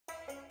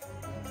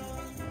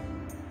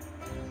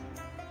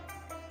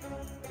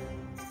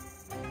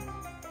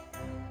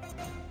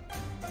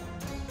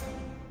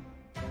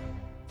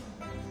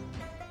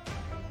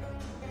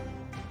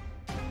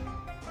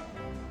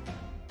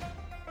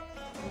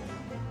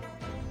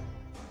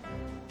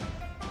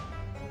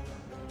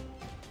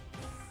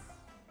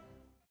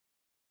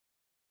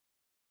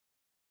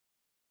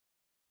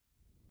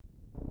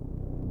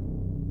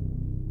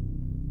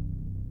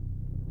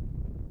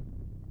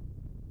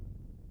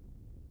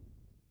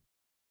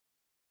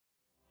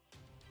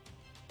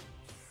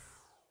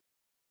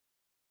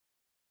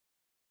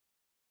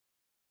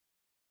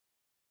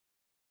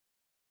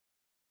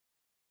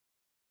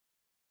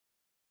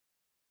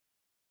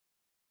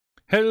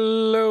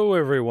Hello,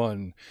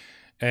 everyone,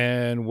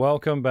 and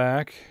welcome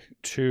back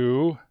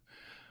to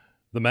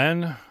the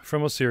Man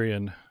From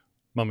Osirion,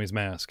 Mummy's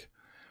Mask.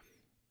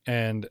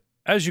 And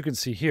as you can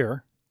see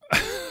here,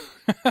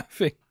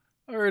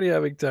 already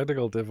having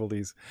technical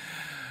difficulties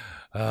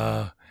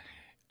out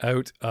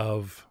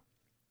of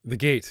the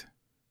gate,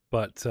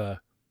 but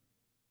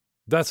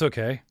that's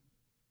okay.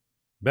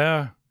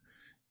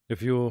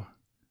 If you'll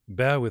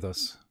bear with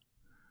us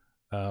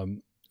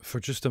for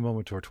just a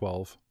moment or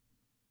 12.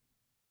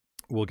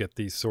 We'll get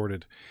these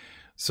sorted.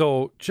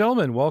 So,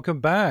 gentlemen, welcome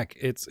back.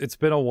 It's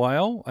been a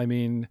while. I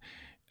mean,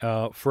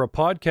 for a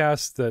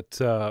podcast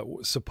that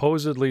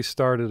supposedly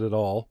started it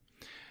all,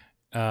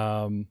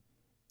 it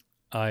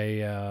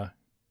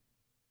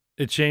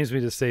shames me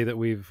to say that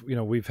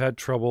we've had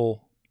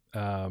trouble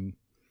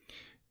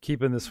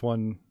keeping this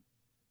one.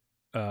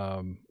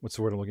 What's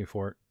the word I'm looking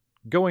for?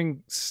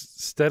 Going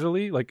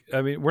steadily. Like,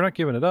 I mean, we're not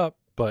giving it up,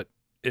 but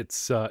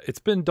it's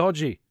been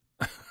dodgy.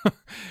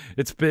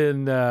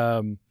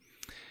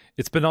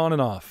 It's been on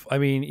and off. I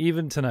mean,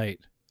 even tonight,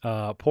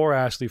 poor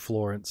Ashley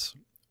Florence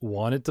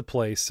wanted to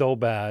play so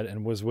bad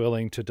and was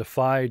willing to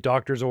defy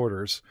doctor's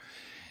orders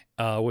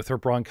with her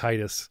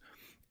bronchitis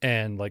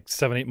and like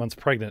 7-8 months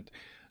pregnant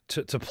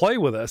to play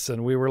with us.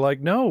 And we were like,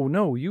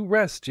 no, you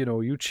rest,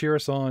 you cheer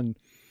us on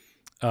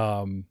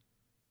from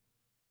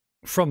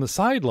the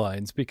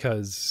sidelines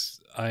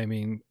because, I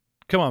mean,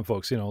 come on,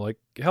 folks, like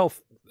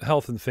health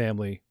and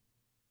family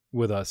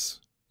with us,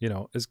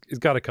 it's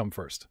got to come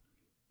first.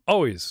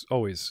 Always.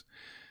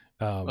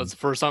 That's the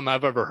first time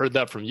I've ever heard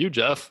that from you,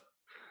 Jeff.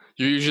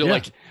 You're usually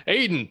like,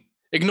 Aiden,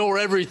 ignore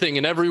everything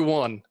and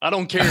everyone. I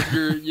don't care if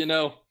you're,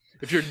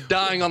 if you're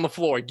dying on the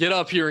floor, get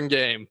up here and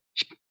game.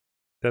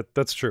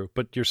 That's true,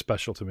 but you're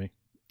special to me.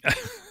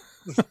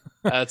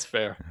 That's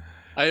fair.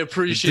 I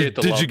appreciate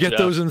the love, Did you get Jeff.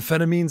 those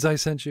amphetamines I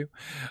sent you?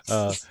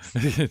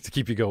 To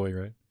keep you going,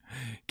 right?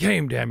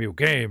 Game, damn you,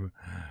 game.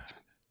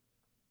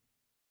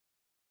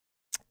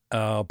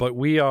 But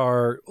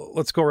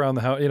let's go around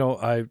the house.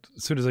 As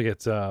soon as I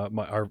get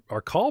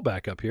our call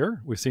back up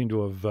here, we seem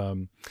to have,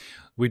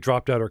 we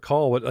dropped out our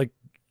call. But like,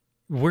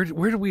 where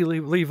do we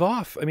leave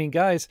off? I mean,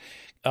 guys,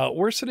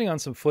 we're sitting on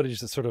some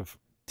footage that sort of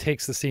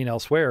takes the scene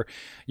elsewhere.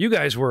 You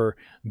guys were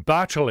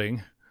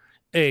battling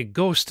a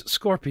ghost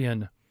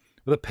scorpion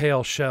with a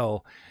pale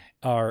shell.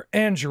 Our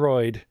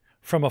android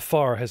from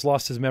afar has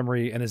lost his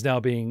memory and is now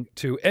being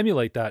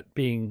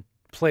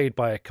played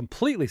by a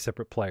completely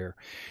separate player.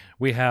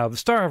 We have the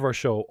star of our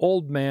show,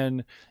 Old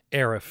Man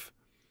Arif,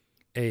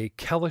 a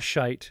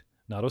Kelishite,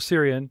 not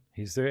Osirian.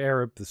 He's the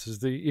Arab. This is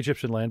the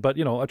Egyptian land, but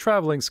a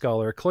traveling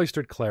scholar, a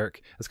cloistered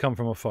cleric, has come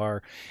from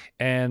afar,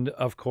 and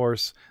of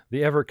course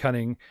the ever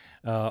cunning,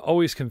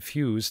 always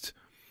confused,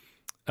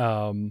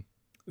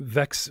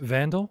 Vex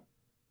Vandal,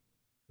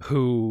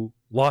 who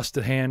lost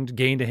a hand,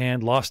 gained a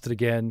hand, lost it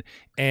again,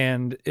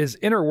 and his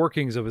inner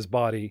workings of his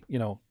body,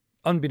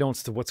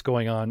 unbeknownst to what's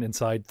going on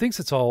inside, thinks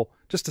it's all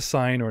just a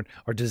sign or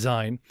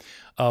design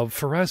of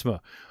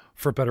Pharasma,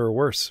 for better or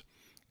worse.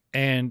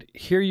 And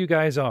here you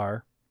guys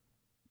are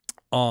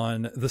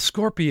on the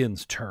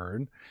Scorpion's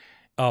turn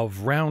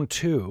of round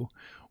 2,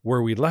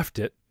 where we left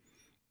it.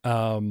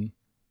 Does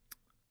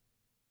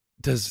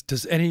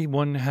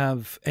anyone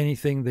have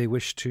anything they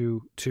wish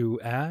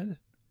to add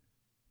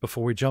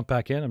before we jump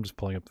back in? I'm just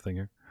pulling up the thing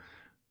here.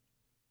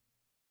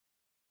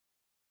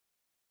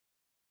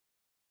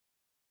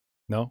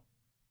 No?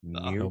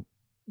 Nope.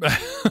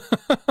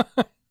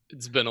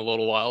 It's been a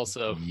little while,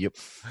 so yep.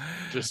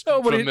 Just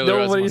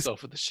familiarize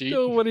myself with the sheet.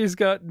 Nobody's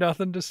got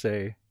nothing to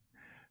say.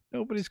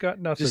 Nobody's got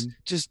nothing.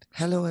 Just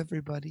hello,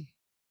 everybody.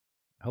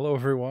 Hello,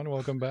 everyone.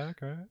 Welcome back.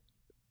 All right.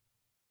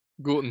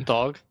 Guten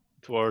Tag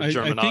to our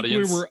German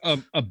audience. We were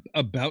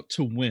about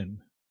to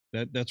win.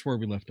 That's where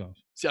we left off.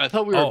 See, I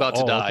thought we were about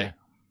to die.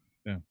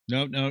 Okay.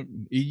 Yeah. No,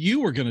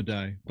 you were gonna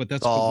die, but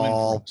that's all the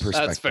win.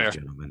 Perspective, that's fair,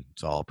 gentlemen.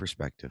 It's all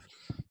perspective.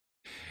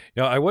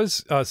 Yeah, I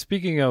was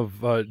speaking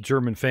of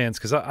German fans,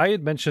 because I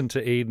had mentioned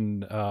to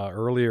Aiden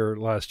earlier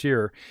last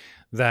year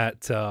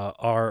that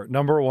our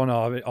number one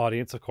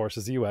audience, of course,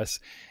 is the U.S.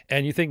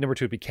 And you think number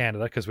 2 would be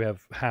Canada because we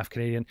have half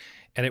Canadian.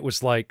 And it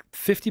was like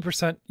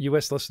 50%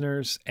 U.S.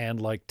 listeners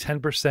and like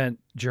 10%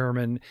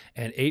 German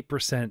and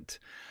 8%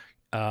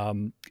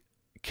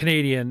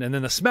 Canadian, and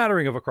then a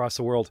smattering of across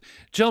the world.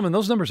 Gentlemen,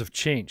 those numbers have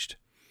changed.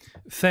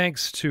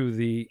 Thanks to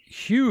the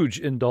huge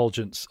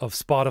indulgence of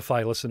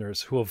Spotify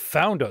listeners who have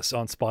found us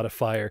on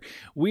Spotify,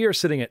 we are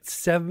sitting at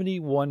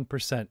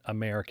 71%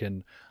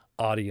 American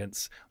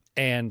audience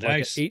and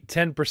nice. Like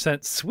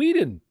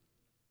 8-10%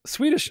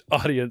 Swedish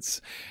audience,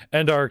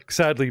 and our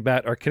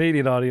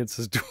Canadian audience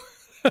is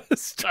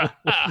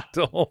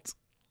adult.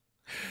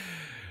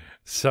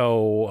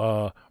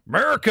 So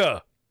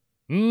America,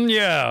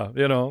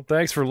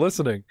 thanks for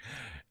listening.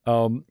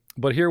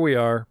 But here we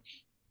are.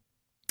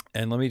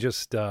 And let me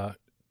just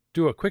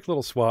do a quick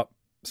little swap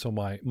so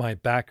my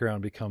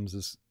background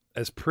becomes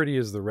as pretty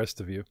as the rest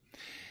of you.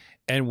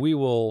 And we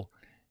will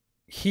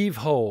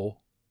heave-ho,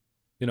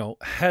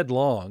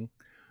 headlong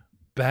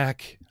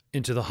back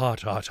into the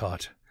hot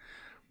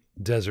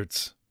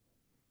deserts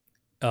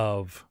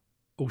of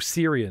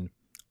Osirion,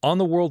 on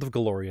the world of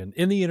Golarion,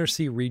 in the Inner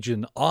Sea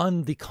region,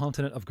 on the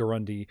continent of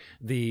Gurundi,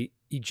 the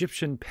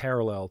Egyptian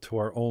parallel to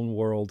our own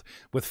world,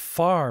 with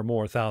far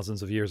more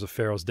thousands of years of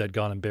pharaohs dead,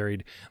 gone, and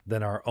buried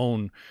than our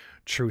own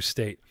true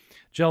state.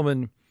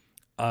 Gentlemen,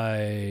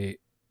 I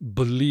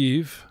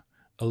believe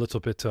a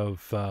little bit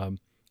of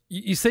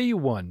you say you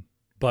won,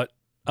 but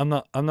I'm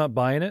not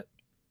buying it.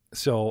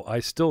 So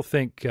I still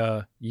think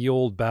ye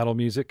old battle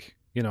music,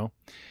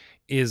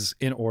 is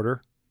in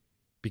order,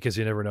 because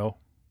you never know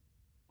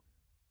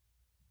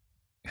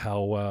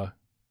how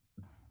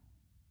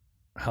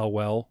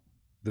well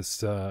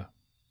this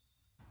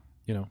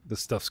this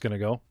stuff's gonna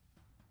go.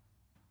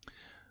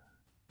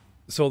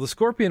 So the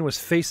Scorpion was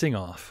facing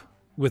off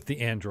with the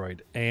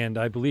android, and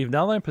I believe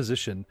now that I'm in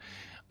position,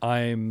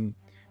 I'm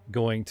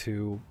going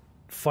to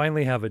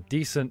finally have a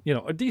decent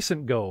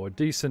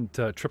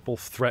triple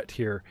threat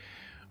here,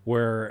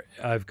 where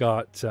I've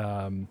got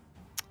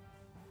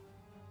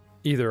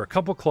either a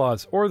couple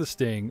claws or the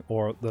sting,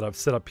 or that I've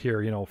set up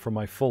here, for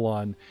my full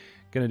on,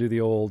 gonna do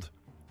the old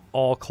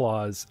all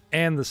claws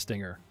and the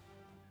stinger.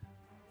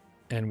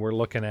 And we're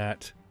looking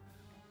at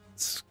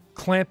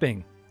clamp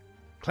you,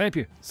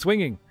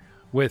 swinging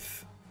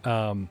with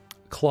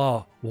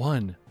claw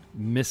 1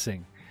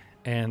 missing,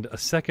 and a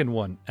second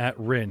one at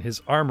Rin,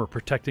 his armor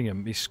protecting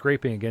him. He's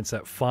scraping against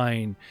that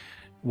fine,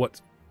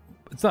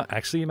 it's not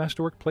actually a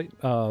masterwork plate,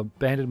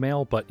 banded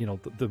mail, but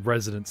the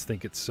residents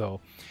think it's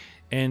so.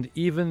 And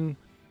even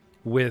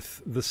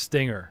with the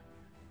stinger,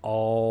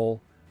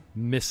 all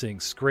missing,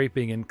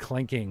 scraping and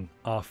clanking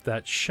off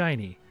that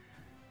shiny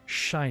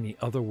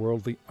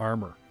otherworldly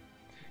armor.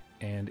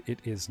 And it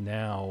is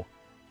now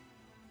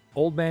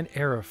Old Man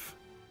Arif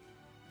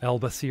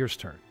El-Basir's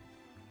turn.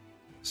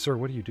 Sir,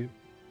 what do you do?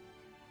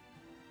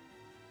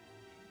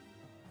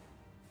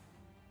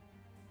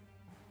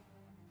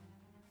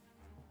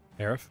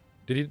 Arif?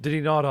 Did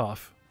he nod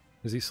off?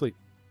 Is he asleep?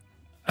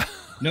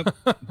 Nope.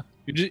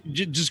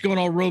 You're just going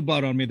all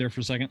robot on me there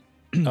for a second.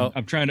 Oh.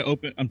 I'm trying to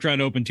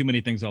open too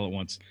many things all at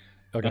once.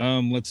 Okay.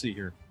 Let's see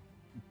here.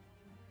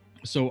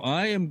 So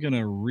I am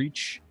gonna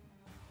reach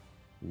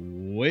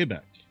way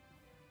back.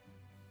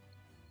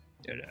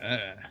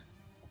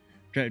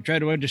 Try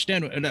to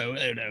understand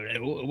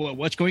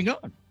what's going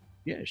on.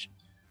 Yes.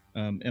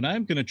 And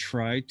I'm gonna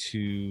try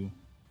to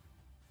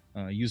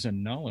use a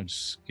knowledge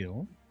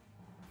skill.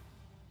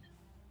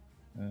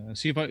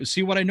 See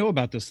what I know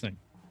about this thing.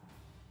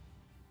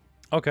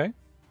 Okay.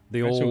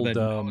 The Right,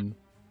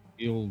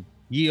 old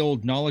ye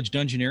old knowledge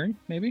dungeoneering,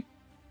 maybe.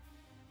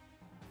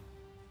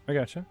 I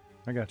gotcha.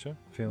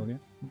 Feeling it.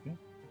 Okay.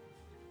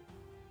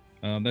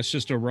 That's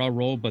just a raw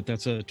roll, but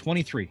that's a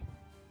 23.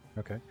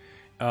 Okay.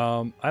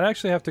 I'd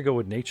actually have to go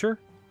with nature,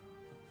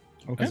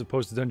 Okay. as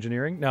opposed to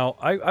dungeoneering. Now,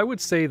 I would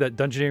say that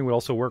dungeoneering would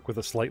also work with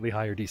a slightly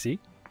higher DC.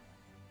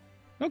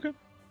 Okay.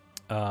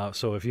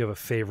 So if you have a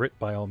favorite,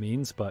 by all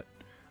means, but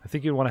I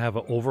think you'd want to have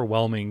an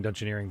overwhelming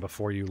dungeoneering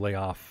before you lay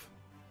off,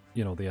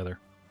 the other.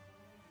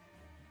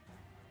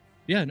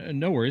 Yeah,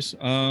 no worries.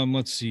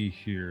 Let's see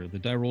here. The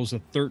die roll is a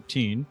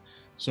 13,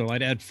 so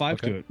I'd add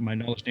 5 to it. My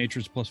knowledge nature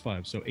is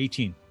 +5, so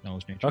 18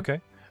 knowledge nature.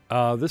 Okay.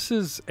 This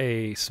is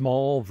a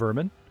small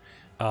vermin.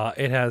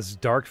 It has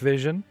dark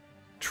vision,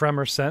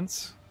 tremor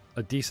sense,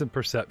 a decent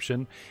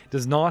perception.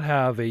 Does not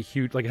have a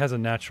huge, it has a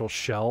natural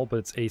shell, but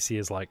its AC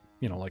is like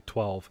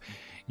 12.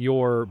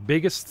 Your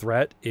biggest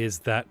threat is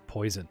that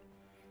poison,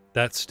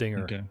 that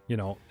stinger. Okay.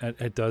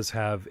 It does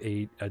have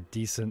a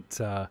decent,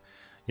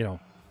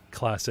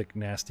 classic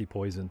nasty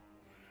poison,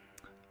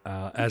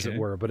 as it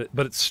were. But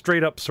it's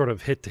straight up sort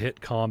of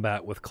hit-to-hit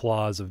combat with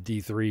claws of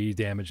D3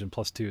 damage and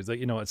 +2.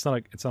 It's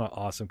not an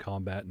awesome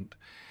combatant.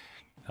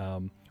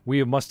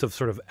 We must have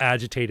sort of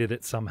agitated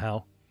it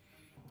somehow.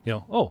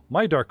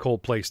 My dark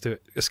cold place to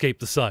escape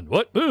the sun.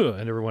 What? Ugh!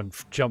 And everyone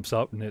jumps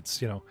up, and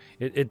it's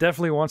it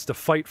definitely wants to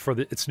fight for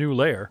its new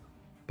lair.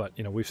 But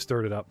we've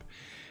stirred it up.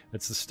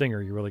 It's the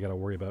stinger you really got to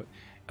worry about.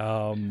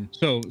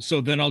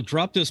 So then I'll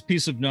drop this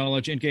piece of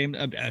knowledge in game.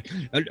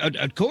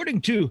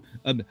 According to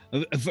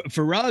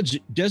Farad's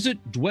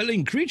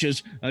desert-dwelling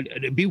creatures,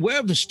 beware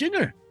of the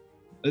stinger.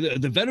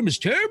 The venom is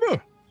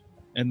terrible.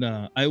 And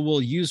I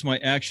will use my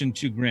action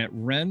to grant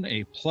Ren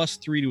a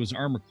 +3 to his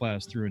armor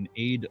class through an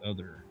aid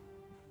other.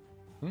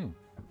 Okay.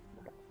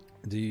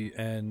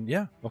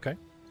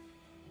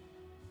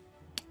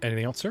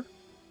 Anything else, sir?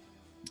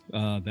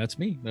 That's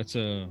me. That's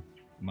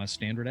my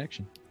standard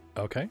action.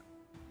 Okay.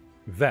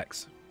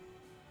 Vex.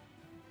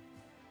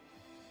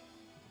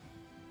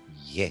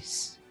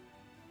 Yes.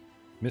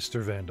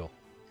 Mr. Vandal.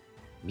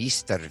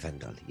 Mr.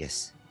 Vandal,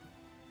 yes.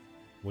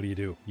 What do you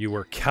do? You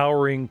were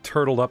cowering,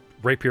 turtled up,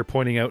 rapier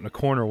pointing out in a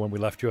corner when we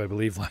left you, I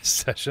believe, last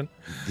session.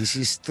 This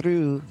is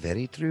true,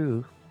 very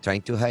true.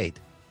 Trying to hide.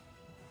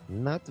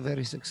 Not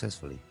very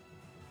successfully.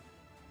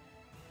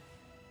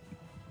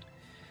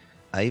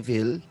 I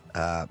will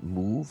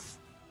move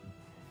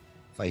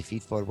 5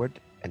 feet forward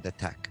and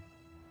attack.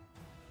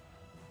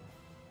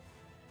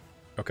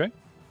 Okay.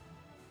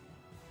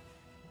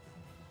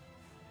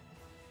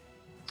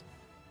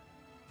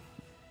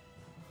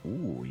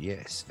 Ooh,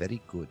 yes,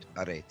 very good.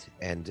 All right.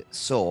 And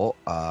so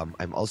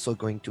I'm also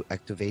going to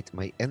activate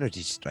my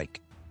energy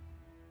strike,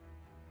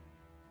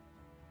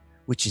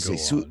 which is Go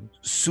a on.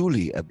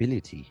 Suli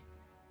ability,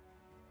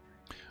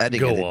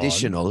 adding Go an on.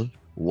 additional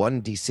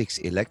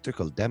 1d6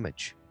 electrical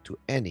damage to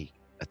any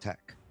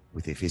attack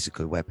with a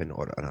physical weapon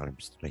or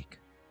unarmed strike.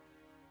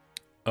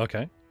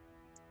 Okay.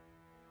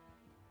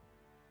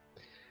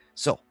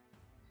 So,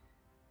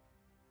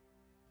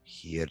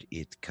 here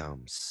it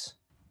comes.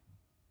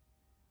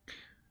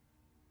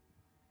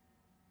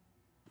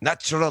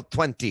 Natural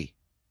 20.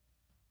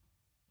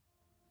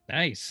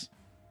 Nice.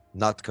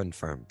 Not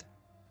confirmed.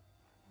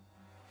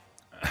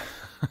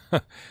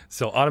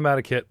 So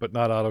automatic hit, but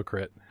not auto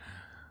crit.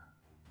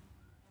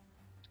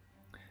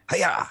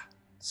 Hiya!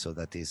 So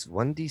that is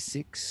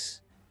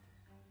 1d6.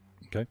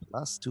 Okay.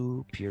 Plus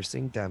 2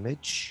 piercing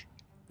damage.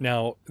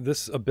 Now,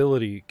 this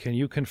ability, can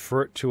you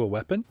convert to a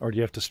weapon, or do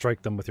you have to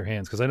strike them with your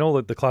hands? Because I know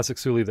that the classic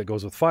Suli that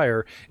goes with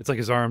fire, it's like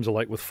his arms are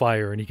light with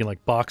fire, and he can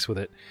like box with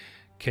it.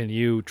 Can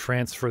you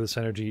transfer this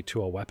energy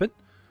to a weapon?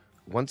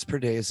 Once per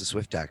day as a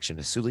swift action,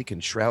 a Suli can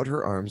shroud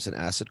her arms in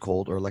acid,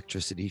 cold, or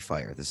electricity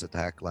fire. This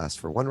attack lasts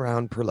for 1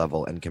 round per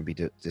level and can be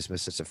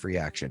dismissed as a free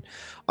action.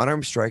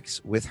 Unarmed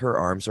strikes with her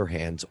arms or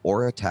hands,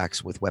 or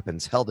attacks with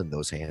weapons held in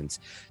those hands,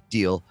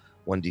 deal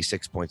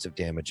 1d6 points of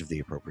damage of the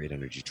appropriate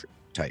energy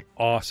type.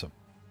 Awesome.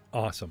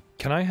 Awesome.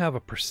 Can I have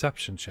a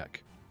perception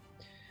check?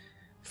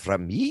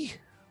 From me?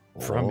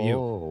 From you.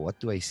 Oh, what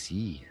do I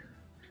see?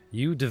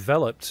 You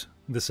developed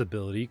this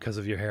ability because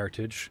of your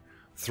heritage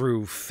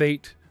through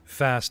fate,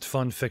 fast,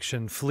 fun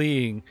fiction,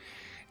 fleeing,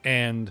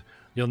 and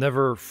you'll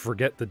never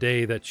forget the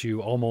day that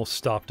you almost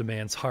stopped a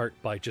man's heart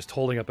by just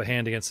holding up a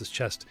hand against his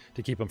chest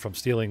to keep him from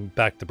stealing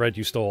back the bread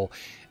you stole,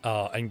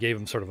 and gave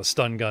him sort of a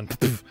stun gun,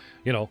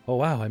 you know, oh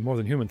wow, I'm more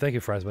than human, thank you,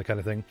 Pharasma, kind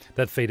of thing,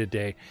 that fated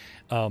day.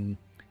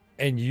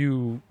 And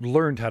you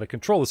learned how to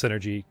control this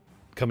energy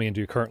coming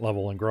into your current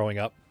level and growing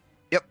up.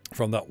 Yep.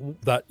 From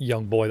that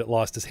young boy that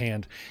lost his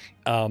hand.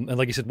 And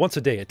like you said, once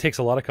a day, it takes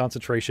a lot of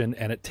concentration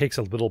and it takes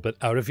a little bit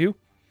out of you,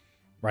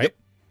 right? Yep.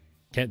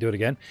 Can't do it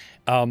again.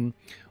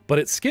 But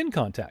it's skin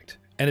contact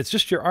and it's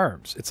just your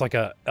arms. It's like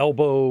a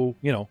elbow,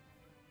 you know,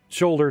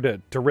 shoulder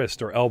to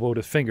wrist or elbow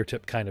to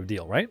fingertip kind of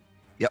deal, right?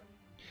 Yep.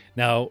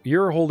 Now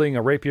you're holding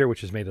a rapier,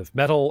 which is made of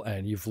metal,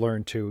 and you've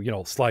learned to, you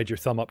know, slide your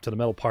thumb up to the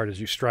metal part as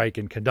you strike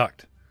and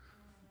conduct.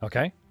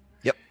 Okay?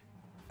 Yep.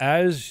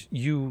 As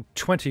you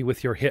 20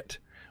 with your hit,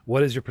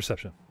 what is your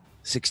perception?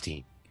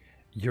 16.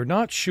 You're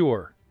not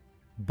sure,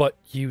 but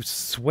you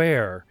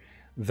swear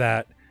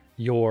that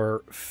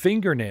your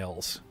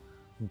fingernails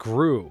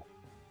grew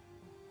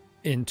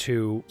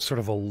into sort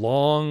of a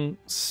long,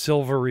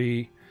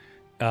 silvery,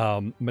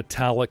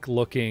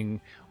 metallic-looking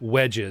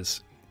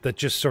wedges that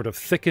just sort of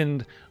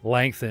thickened,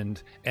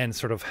 lengthened, and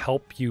sort of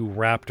help you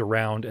wrapped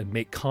around and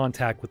make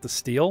contact with the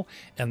steel,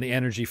 and the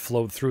energy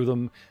flowed through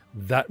them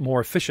that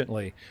more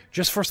efficiently,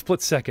 just for a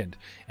split second.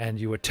 And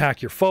you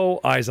attack your foe,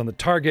 eyes on the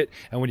target,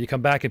 and when you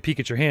come back and peek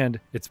at your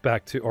hand, it's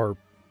back to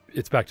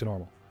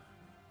normal.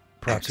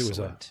 Perhaps Excellent.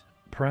 It was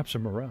perhaps a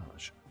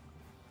mirage.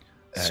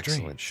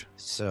 Excellent. Strange.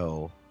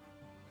 So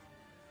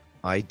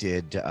I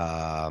did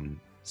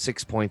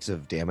 6 points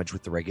of damage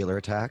with the regular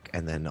attack,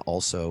 and then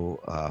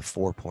also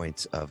 4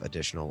 points of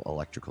additional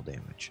electrical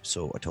damage.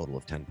 So a total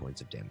of 10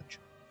 points of damage,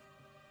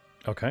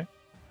 Okay.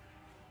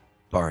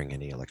 barring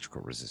any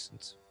electrical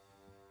resistance.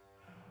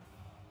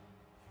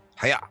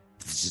 Hiya!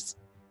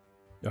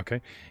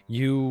 Okay.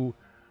 You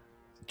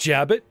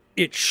jab it,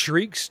 it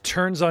shrieks,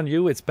 turns on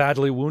you, it's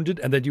badly wounded,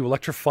 and then you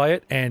electrify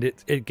it, and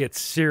it gets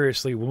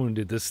seriously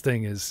wounded. This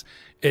thing it's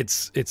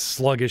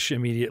sluggish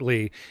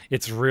immediately.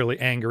 It's really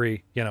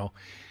angry, you know.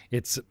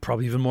 It's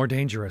probably even more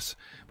dangerous,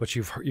 but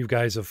you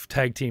guys have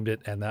tag teamed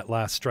it, and that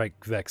last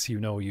strike, Vex, you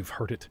know you've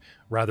hurt it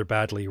rather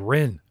badly.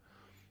 Ren.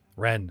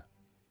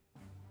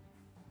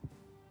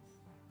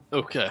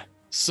 Okay,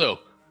 so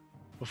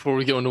before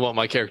we go into what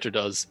my character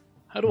does,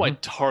 how do I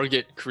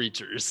target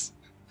creatures?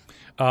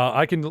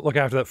 I can look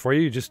after that for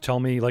you. Just tell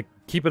me, like,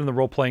 keep it in the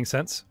role-playing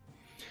sense.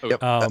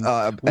 Yep.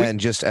 And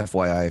just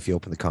FYI, if you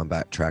open the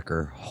combat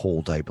tracker,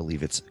 hold, I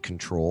believe it's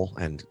control,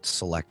 and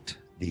select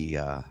the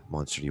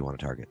monster you want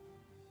to target.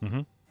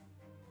 Mm-hmm.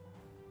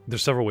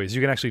 There's several ways.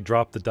 You can actually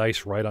drop the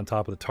dice right on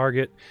top of the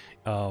target.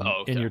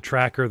 In your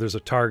tracker, there's a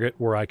target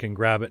where I can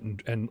grab it,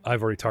 and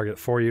I've already targeted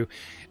it for you.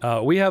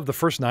 We have the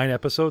first 9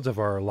 episodes of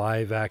our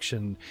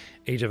live-action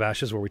Age of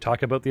Ashes where we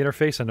talk about the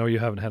interface. I know you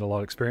haven't had a lot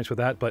of experience with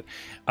that, but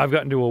I've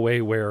gotten to a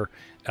way where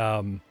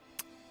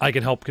I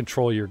can help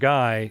control your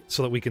guy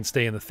so that we can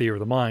stay in the theater of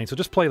the mind. So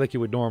just play like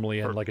you would normally,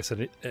 and like I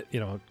said,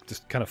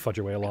 just kind of fudge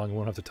your way along. We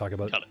won't have to talk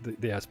about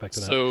the aspect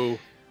of that. So,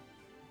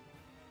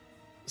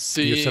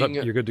 You're set up,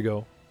 you're good to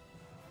go.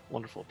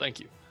 Wonderful, thank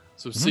you.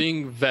 So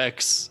seeing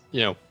Vex,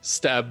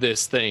 stab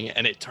this thing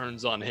and it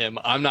turns on him,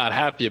 I'm not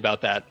happy about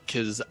that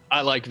because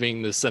I like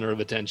being the center of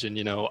attention.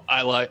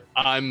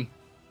 I'm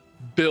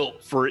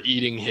built for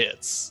eating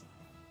hits,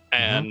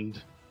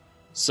 and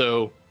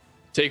so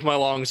take my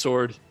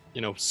longsword,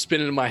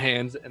 spin it in my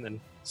hands and then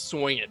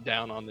swing it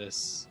down on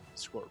this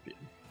scorpion.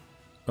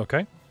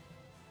 Okay.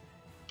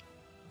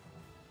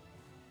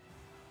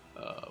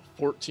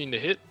 14 to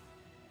hit.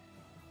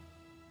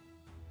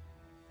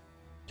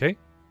 Okay.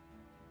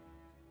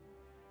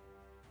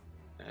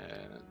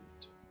 And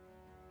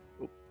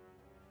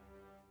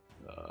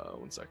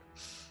 1 sec.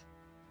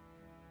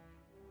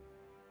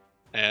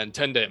 And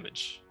 10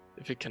 damage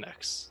if it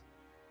connects.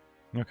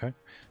 Okay.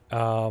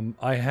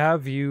 I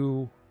have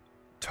you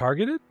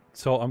targeted,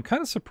 so I'm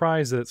kind of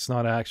surprised that it's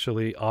not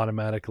actually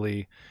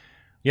automatically,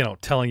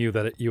 telling you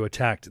that you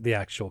attacked the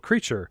actual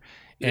creature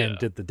and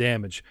did the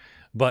damage.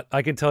 But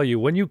I can tell you,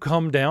 when you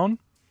come down,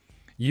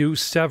 you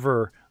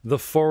sever the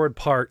forward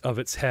part of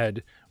its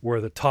head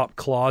where the top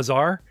claws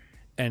are,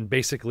 and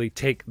basically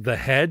take the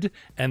head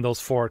and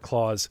those forward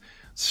claws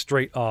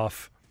straight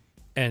off,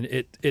 and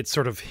it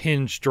sort of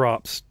hinge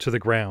drops to the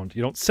ground.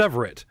 You don't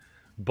sever it,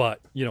 but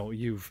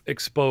you've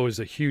exposed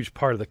a huge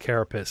part of the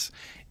carapace,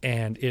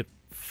 and it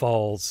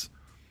falls,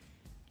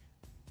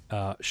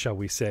 shall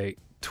we say,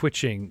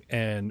 twitching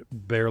and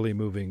barely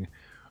moving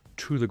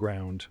to the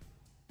ground.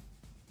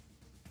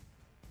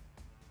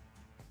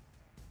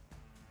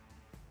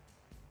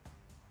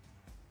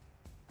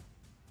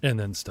 And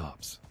then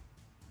stops.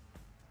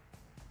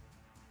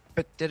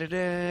 Yeah.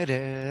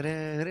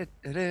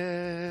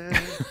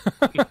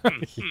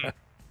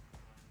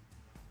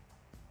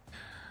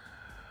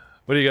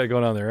 What do you got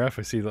going on there, F?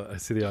 I see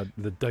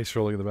the dice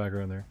rolling in the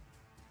background there.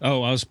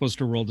 Oh, I was supposed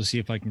to roll to see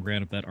if I can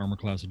grant up that armor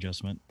class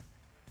adjustment.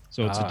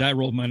 So it's a die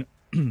roll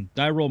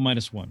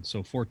 -1,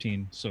 so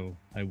 14. So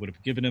I would have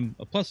given him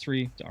a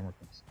 +3 to armor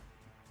class.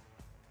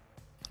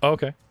 Oh,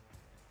 okay.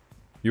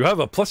 You have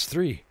a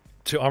 +3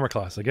 to armor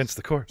class against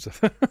the corpse.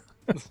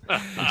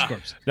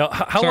 Corpse. Now,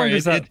 how long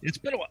does that? It's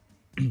been a while.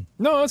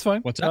 No, that's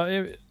fine. What's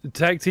that?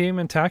 Tag team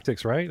and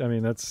tactics, right? I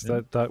mean,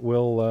 that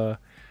will,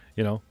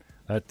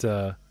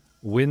 that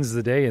wins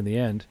the day in the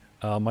end.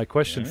 My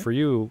question for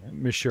you,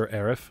 Monsieur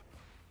Arif,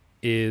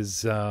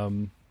 is what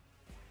am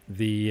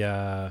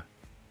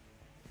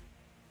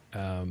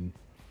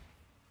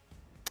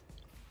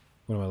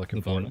I looking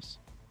The for? bonus.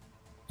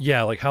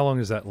 Yeah, like how long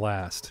does that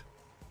last?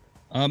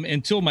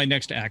 Until my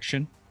next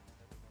action.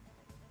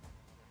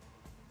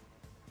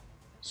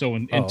 So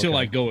until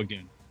I go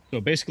again. So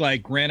basically, I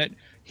grant it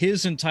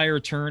his entire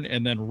turn,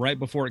 and then right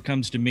before it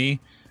comes to me,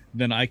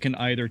 then I can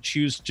either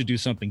choose to do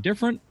something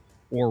different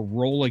or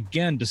roll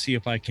again to see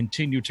if I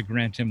continue to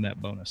grant him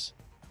that bonus.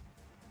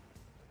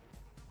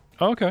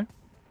 Okay.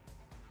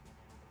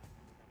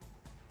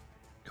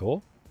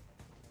 Cool.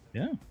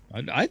 Yeah,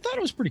 I thought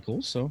it was pretty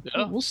cool. So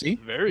we'll see.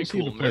 Very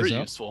cool. Very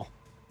useful.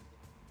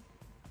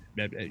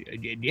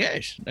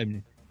 Yes, I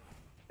mean,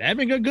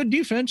 having a good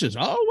defense is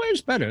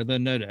always better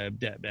than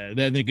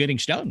getting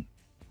stung.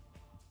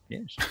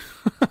 Yes.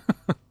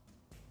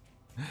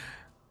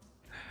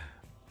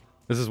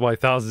 This is why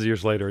thousands of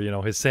years later,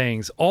 his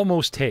sayings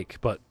almost take,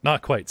 but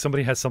not quite.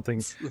 Somebody has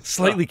something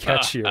slightly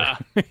catchier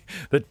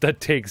that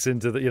takes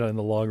into the, in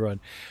the long run.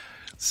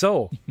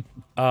 So,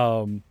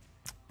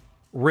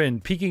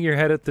 Rin, peeking your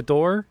head at the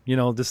door,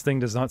 this thing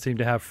does not seem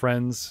to have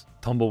friends.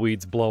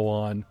 Tumbleweeds blow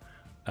on.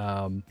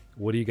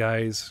 What do you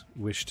guys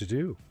wish to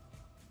do?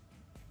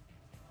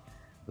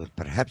 Well,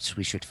 perhaps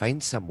we should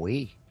find some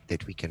way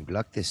that we can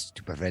block this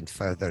to prevent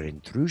further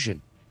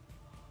intrusion.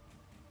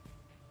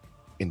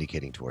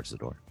 Indicating towards the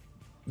door.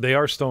 They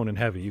are stone and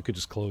heavy. You could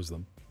just close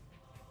them.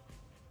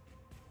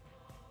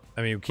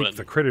 I mean, keep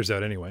the critters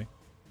out anyway.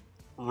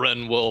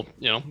 Ren will,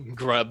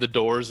 grab the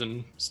doors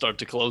and start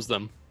to close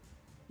them.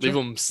 Leave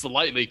them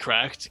slightly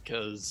cracked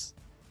because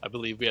I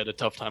believe we had a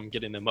tough time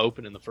getting them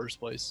open in the first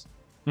place.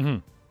 Mm-hmm.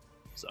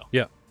 So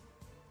yeah,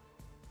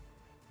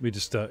 we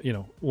just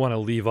want to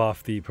leave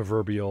off the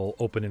proverbial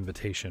open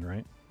invitation,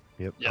 right?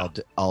 Yep. Yeah.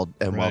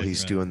 While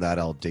he's doing that,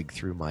 I'll dig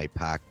through my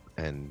pack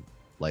and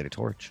light a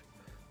torch.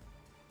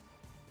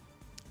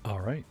 All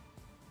right.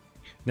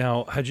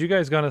 Now, had you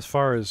guys gone as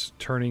far as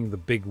turning the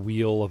big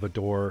wheel of a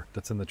door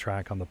that's in the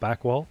track on the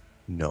back wall?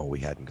 No, we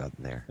hadn't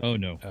gotten there. Oh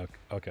no.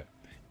 Okay.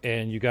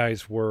 And you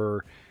guys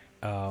were,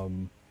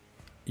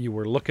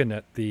 looking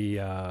at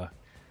the,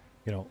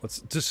 let's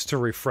just to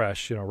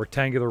refresh,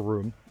 rectangular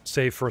room.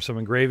 Save for some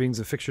engravings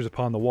and fixtures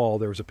upon the wall,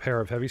 there was a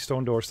pair of heavy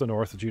stone doors to the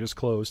north, which you just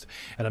closed,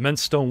 an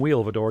immense stone wheel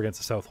of a door against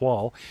the south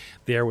wall.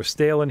 The air was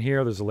stale in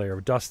here. There's a layer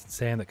of dust and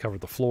sand that covered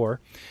the floor.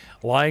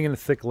 Lying in a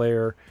thick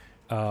layer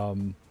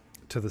to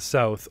the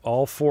south,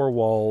 all four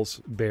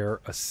walls bear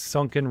a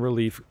sunken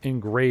relief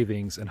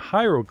engravings and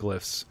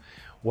hieroglyphs,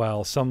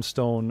 while some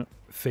stone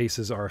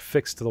faces are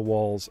affixed to the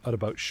walls at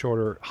about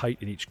shorter height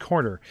in each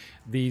corner.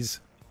 These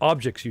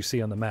objects you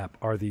see on the map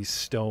are these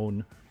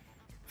stone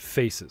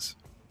faces.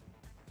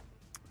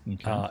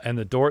 Okay. And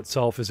the door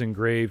itself is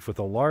engraved with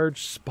a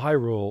large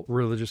spiral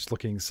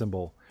religious-looking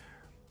symbol.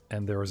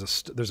 And there's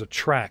a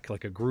track,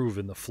 like a groove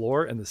in the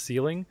floor and the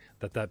ceiling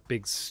that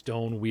big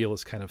stone wheel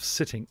is kind of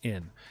sitting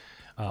in,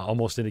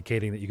 almost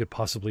indicating that you could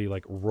possibly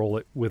like roll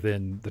it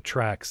within the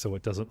track so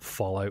it doesn't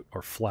fall out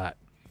or flat.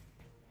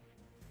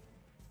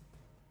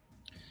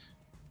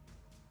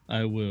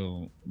 I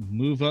will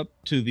move up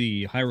to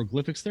the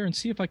hieroglyphics there and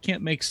see if I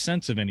can't make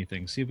sense of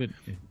anything. See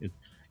if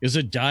is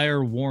a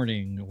dire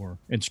warning or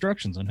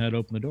instructions on how to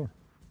open the door.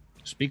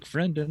 Speak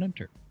friend and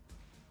enter.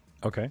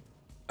 Okay.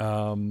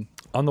 On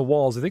the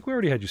walls, I think we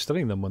already had you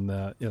studying them when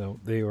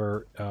they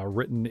were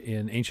written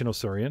in ancient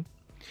Osirion.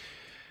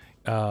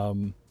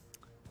 Can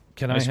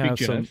I have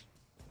some?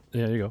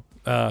 Yeah, there you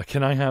go.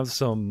 Can I have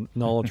some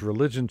knowledge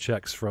religion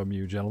checks from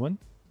you, gentlemen?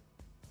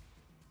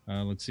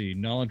 Let's see.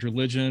 Knowledge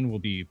religion will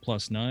be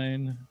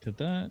 +9 to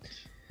that.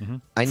 Mm-hmm.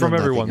 I know from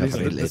everyone.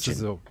 This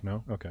is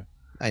no, okay.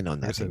 I know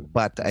nothing,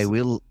 but I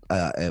will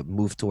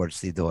move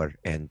towards the door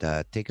and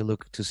take a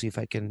look to see if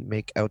I can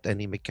make out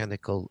any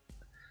mechanical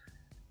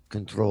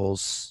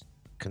controls,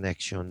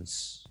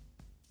 connections.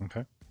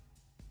 Okay.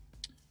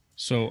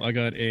 So I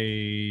got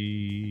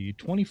a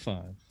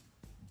 25.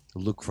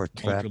 Look for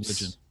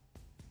traps.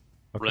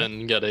 Okay.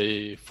 Ren got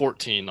a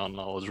 14 on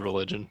knowledge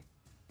religion.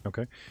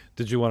 Okay.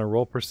 Did you want to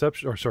roll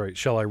perception? Or sorry,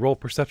 shall I roll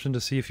perception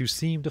to see if you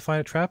seem to find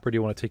a trap, or do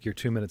you want to take your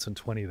 2 minutes and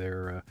 20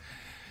 there?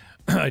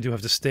 I do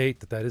have to state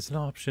that is an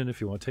option.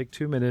 If you want to take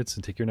 2 minutes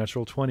and take your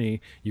natural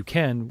 20, you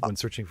can when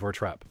searching for a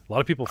trap. A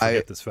lot of people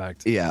forget this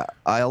fact. Yeah,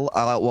 I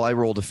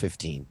rolled a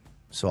 15,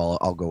 so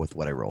I'll go with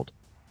what I rolled.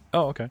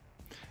 Oh, okay.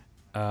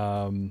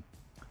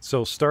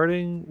 So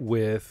starting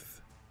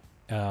with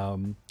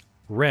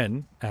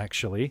Ren,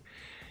 actually,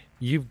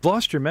 you've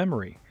lost your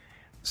memory.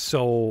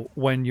 So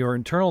when your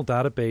internal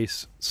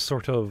database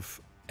sort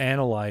of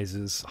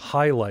analyzes,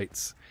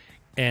 highlights,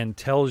 and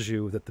tells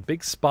you that the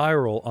big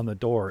spiral on the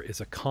door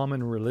is a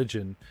common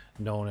religion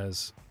known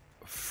as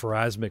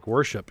Pharasmic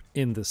worship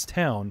in this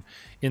town,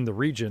 in the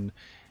region,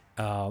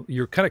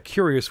 you're kind of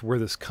curious where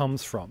this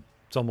comes from.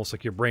 It's almost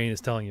like your brain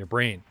is telling your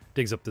brain,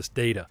 digs up this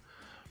data.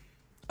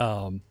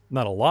 Not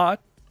a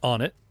lot on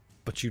it,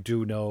 but you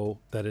do know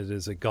that it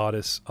is a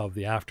goddess of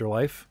the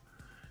afterlife,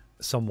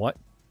 somewhat.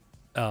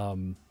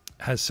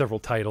 Has several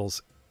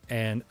titles,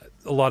 and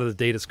a lot of the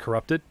data is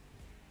corrupted.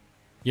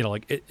 You know,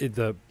 like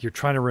you're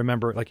trying to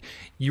remember, like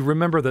you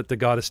remember that the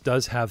goddess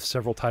does have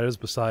several titles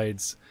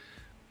besides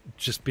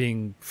just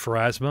being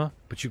Pharasma,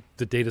 but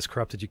the data is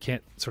corrupted. You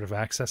can't sort of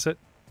access it,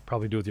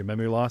 probably due with your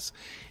memory loss.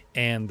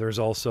 And there's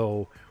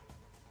also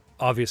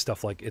obvious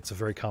stuff like it's a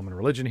very common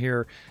religion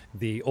here.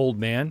 The old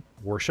man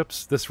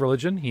worships this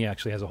religion. He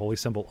actually has a holy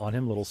symbol on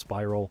him, little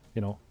spiral,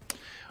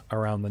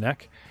 around the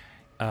neck.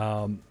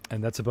 And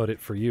that's about it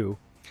for you.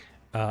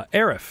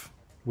 Arif,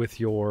 with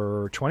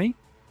your 20,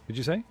 did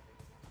you say?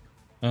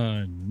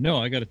 No,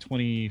 I got a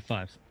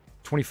 25.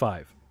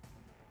 25.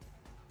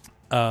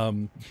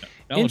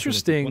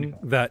 Interesting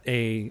that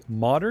a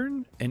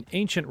modern and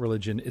ancient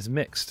religion is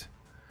mixed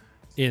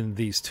in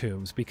these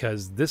tombs,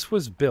 because this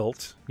was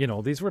built,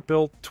 these were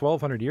built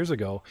 1,200 years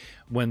ago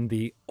when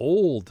the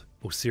old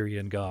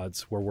Osirian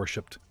gods were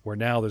worshipped, where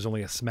now there's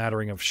only a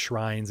smattering of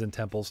shrines and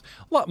temples,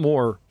 a lot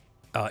more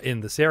in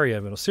this area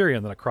of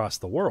Osirion than across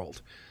the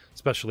world,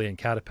 especially in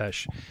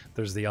Katapesh.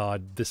 There's the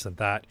odd this and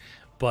that.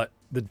 But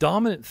the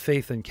dominant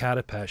faith in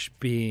Katapesh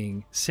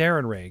being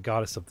Sarenrae,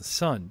 goddess of the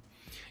sun,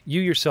 you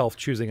yourself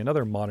choosing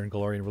another modern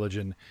Galorian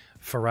religion,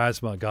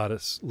 Pharasma,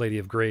 goddess, lady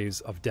of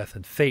graves, of death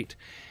and fate.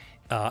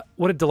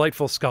 What a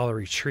delightful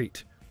scholarly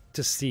treat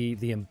to see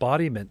the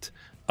embodiment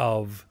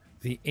of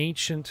the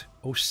ancient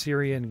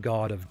Osirian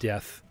god of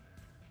death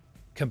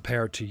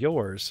compared to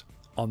yours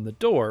on the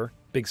door.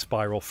 Big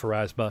spiral,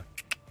 Pharasma,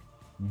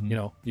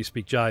 you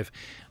speak jive.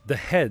 The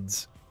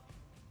heads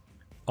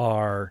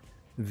are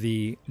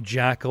the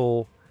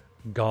jackal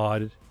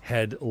god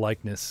head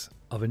likeness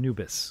of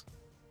Anubis.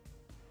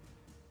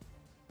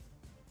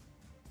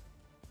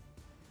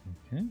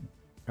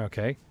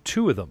 Okay,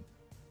 2 of them.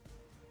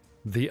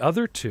 The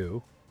other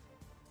 2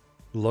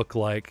 look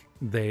like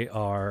they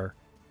are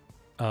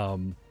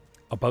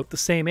about the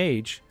same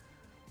age,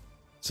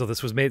 so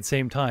this was made at the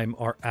same time,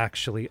 are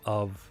actually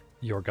of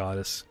your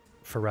goddess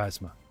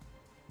Pharasma.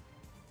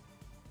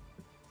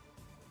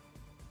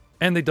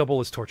 And they double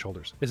as torch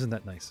holders. Isn't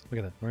that nice? Look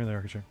at that. We're in the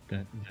architecture.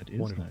 That is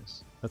wonderful.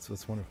 nice. That's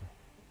wonderful.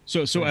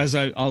 So as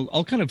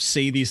I'll kind of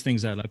say these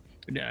things out.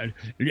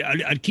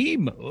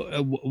 Akeem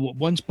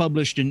once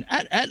published in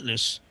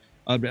Atlas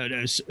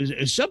a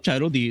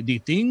subtitle,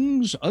 the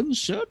things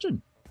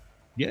uncertain.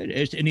 Yeah,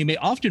 and he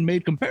often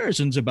made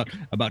comparisons about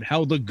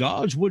how the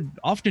gods would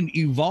often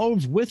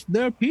evolve with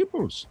their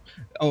peoples,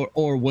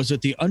 or was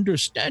it the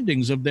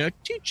understandings of their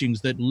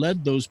teachings that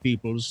led those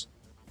peoples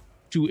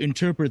to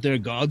interpret their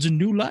gods in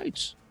new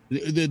lights?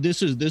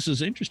 This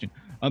is interesting.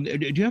 Do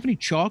you have any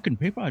chalk and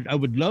paper? I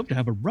would love to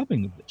have a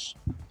rubbing of this,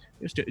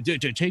 just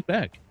to take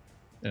back.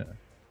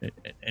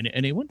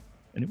 Anyone?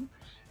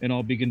 And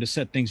I'll begin to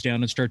set things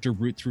down and start to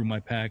root through my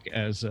pack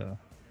as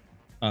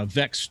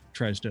Vex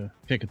tries to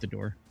pick at the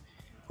door.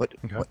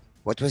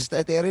 What was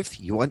that, Arif?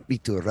 You want me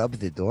to rub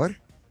the door?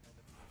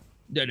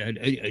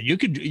 You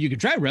could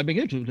try rubbing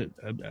it,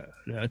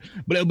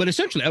 but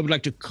essentially, I would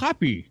like to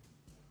copy.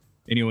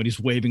 And he's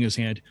waving his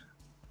hand.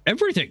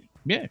 Everything,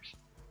 yes.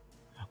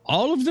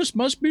 all of this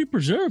must be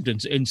preserved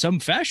in some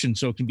fashion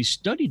so it can be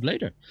studied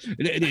later.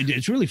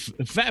 It's really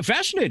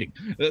fascinating,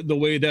 the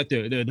way that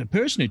the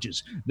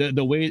personages,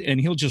 the way,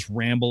 and he'll just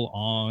ramble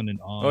on and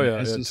on. Oh,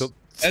 yeah.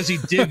 As he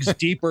digs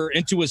deeper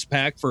into his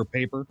pack for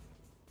paper.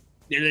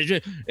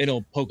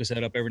 It'll poke his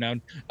head up every now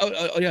and then.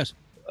 Oh, yes.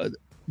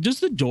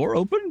 Does the door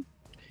open?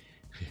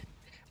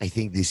 I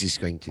think this is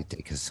going to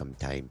take us some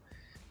time.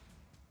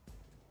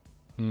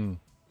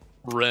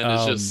 Ren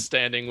is just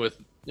standing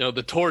with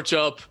the torch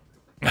up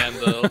and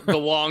the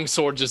long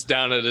sword just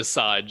down at his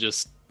side,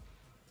 just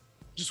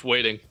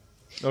waiting.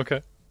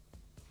 Okay.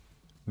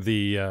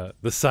 The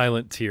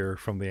silent tear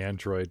from the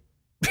android.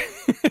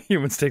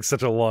 Humans take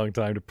such a long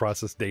time to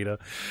process data.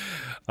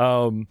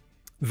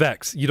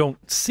 Vex, you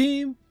don't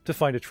seem to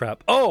find a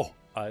trap. Oh,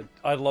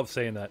 I love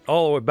saying that.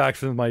 All the way back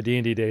from my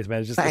D&D days,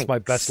 man. It's my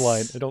best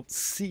line. You don't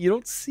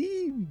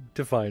seem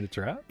to find a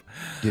trap.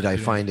 Did I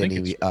find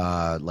any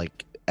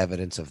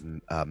evidence of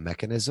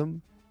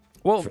mechanism?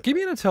 Well, give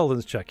me an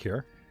intelligence check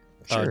here.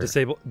 Sure.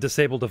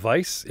 Disable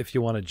device if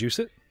you want to juice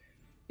it.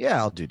 Yeah,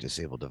 I'll do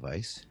disable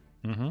device.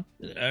 Mm-hmm.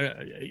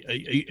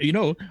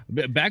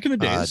 Back in the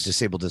days,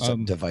 disable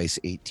device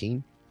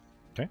 18.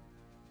 Okay.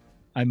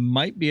 I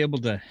might be able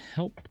to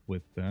help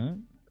with that.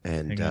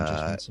 And Hang on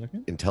just 1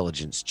 second.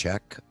 Intelligence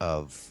check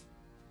of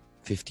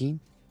 15.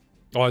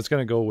 Oh, I was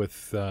going to go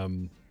with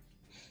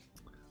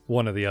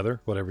one or the other,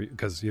 whatever,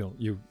 because the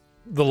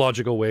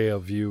logical way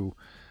of you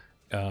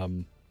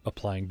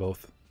applying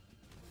both.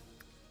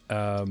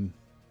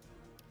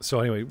 So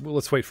anyway,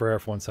 let's wait for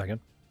Arif 1 second.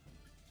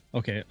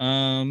 Okay.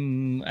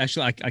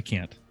 Actually, I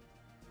can't.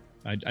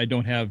 I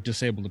don't have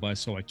disabled device,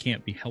 so I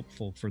can't be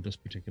helpful for this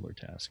particular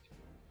task.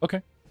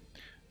 Okay.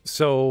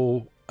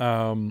 So,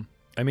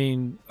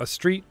 a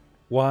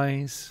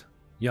street-wise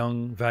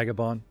young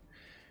vagabond,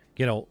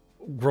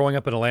 growing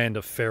up in a land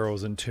of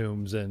pharaohs and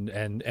tombs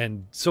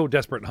and so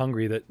desperate and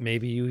hungry that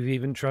maybe you've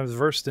even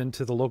traversed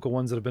into the local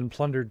ones that have been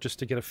plundered just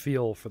to get a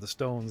feel for the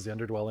stones, the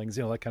underdwellings,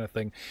 that kind of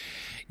thing.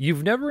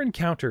 You've never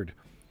encountered,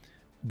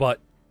 but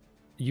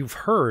you've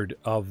heard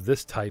of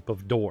this type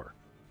of door.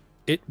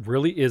 It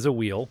really is a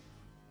wheel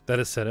that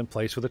is set in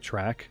place with a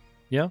track.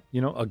 Yeah,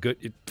 a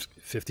good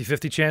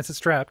 50-50 chance it's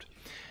trapped.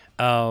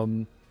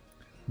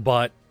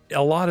 But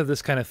a lot of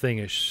this kind of thing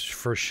is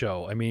for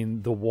show.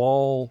 The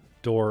wall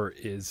door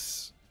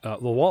is the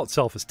wall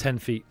itself is 10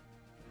 feet.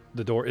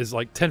 The door is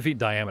like 10 feet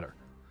diameter.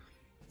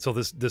 So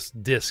this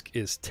disc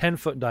is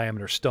 10-foot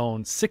diameter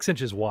stone, 6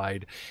 inches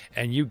wide,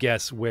 and you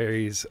guess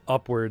weighs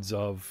upwards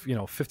of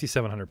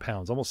 5,700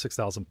 pounds, almost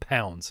 6,000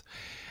 pounds.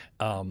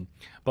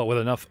 But with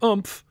enough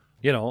oomph,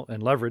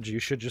 and leverage, you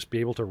should just be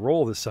able to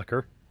roll this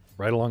sucker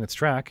right along its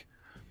track.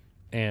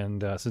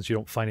 And since you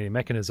don't find any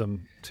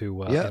mechanism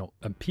to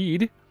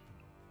impede,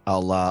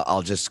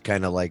 I'll just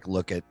kind of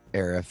look at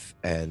Arif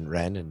and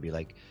Ren and be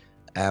like,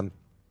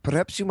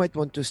 perhaps you might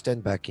want to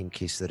stand back in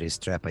case there is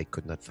trap I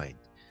could not find.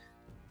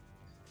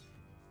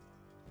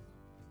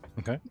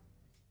 Okay.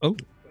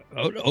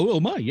 Oh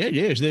my,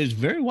 yes, that is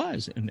very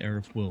wise. And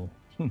Arif will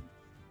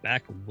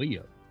back way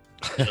up.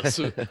 Yeah,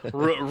 so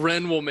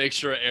Ren will make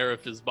sure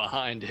Arif is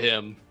behind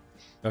him.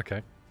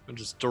 Okay. And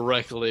just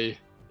directly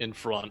in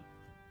front.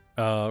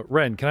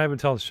 Ren, can I have an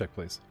intelligence check,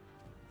 please?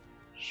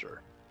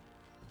 Sure.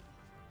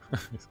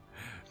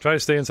 Try to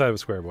stay inside of a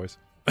square, boys.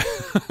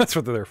 That's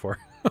what they're there for.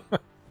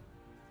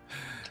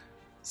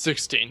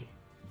 16.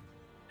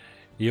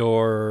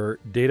 Your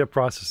data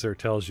processor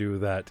tells you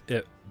that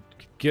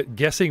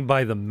guessing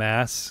by the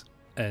mass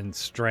and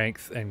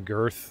strength and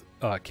girth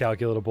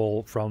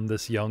calculatable from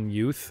this young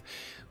youth,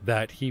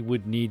 that he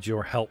would need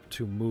your help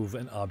to move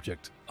an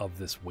object of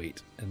this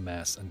weight and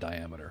mass and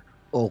diameter.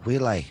 Oh,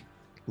 will I?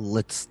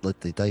 Let's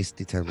let the dice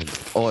determine.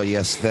 Oh,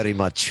 yes, very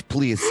much.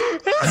 Please.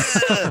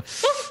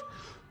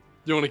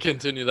 You want to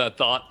continue that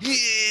thought?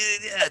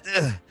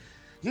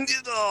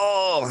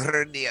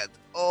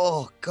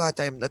 Oh, God,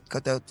 I'm not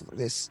cut out for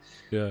this.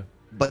 Yeah.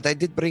 But I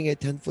did bring a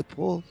 10-foot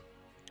pole.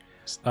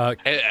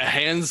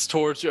 Hands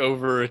torch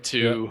over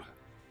to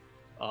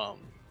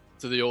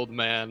the old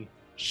man,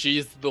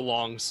 sheathes the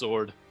long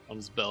sword on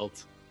his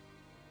belt,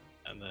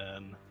 and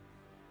then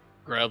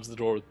grabs the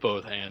door with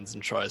both hands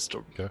and tries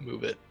to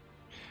move it.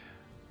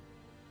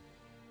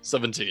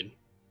 17.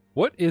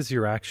 What is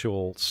your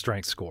actual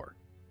strength score?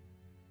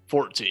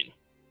 14.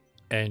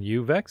 And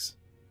you, Vex?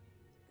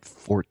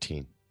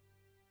 14.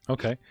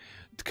 Okay.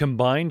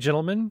 Combined,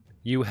 gentlemen,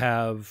 you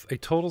have a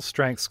total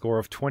strength score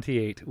of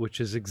 28, which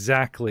is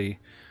exactly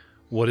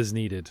what is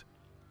needed.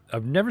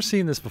 I've never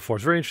seen this before.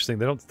 It's very interesting.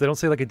 They don't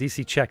say like a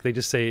DC check. They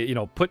just say,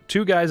 put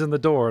 2 guys in the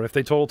door, and if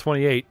they total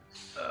 28,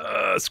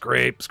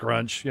 scrape,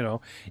 scrunch,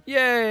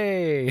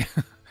 yay,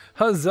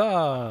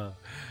 huzzah.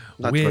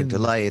 Not going to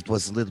lie, it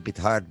was a little bit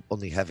hard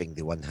only having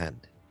the one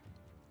hand.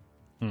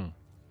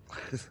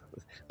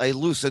 I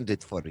loosened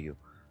it for you.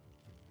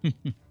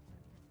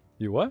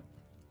 You what?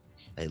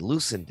 I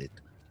loosened it.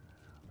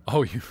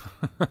 Oh, you.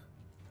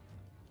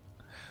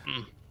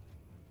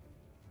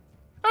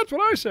 That's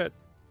what I said.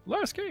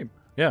 Last game.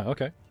 Yeah,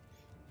 okay.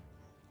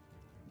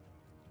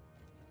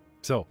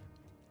 So,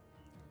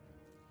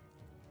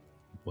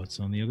 what's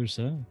on the other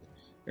side.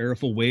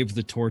 Arif will wave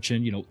the torch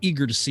in,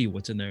 eager to see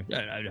what's in there.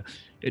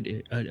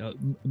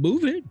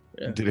 Move it.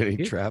 Did any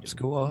traps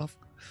go off?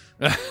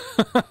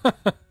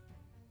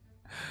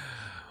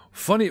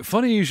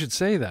 Funny you should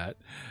say that.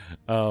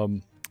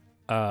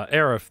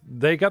 Arif,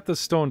 they got the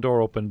stone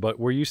door open, but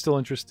were you still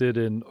interested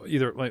in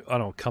either, like, I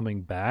don't know,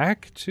 coming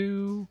back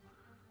to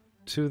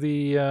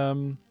the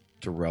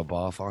to rub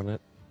off on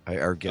it?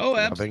 Or get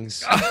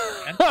rubbings?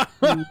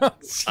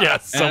 Yeah,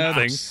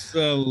 something.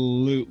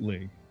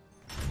 Absolutely.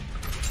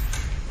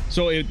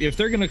 So if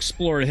they're going to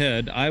explore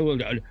ahead, I will.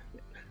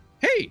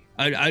 Hey,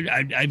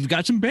 I've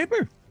got some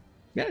paper.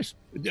 Yes,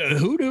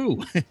 who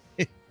knew?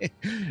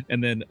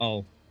 And then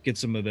I'll get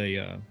some of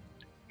the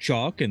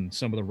chalk and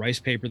some of the rice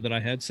paper that I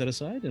had set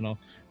aside, and I'll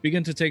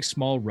begin to take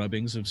small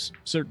rubbings of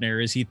certain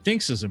areas he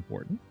thinks is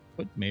important,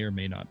 but may or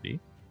may not be.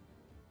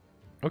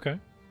 Okay.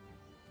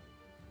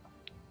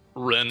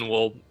 Ren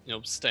will,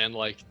 stand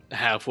like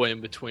halfway in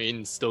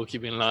between, still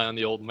keeping an eye on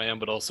the old man,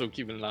 but also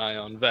keeping an eye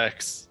on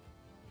Vex.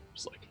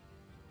 Just like.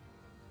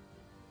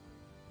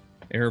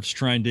 Arif's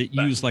trying to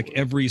use like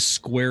every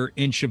square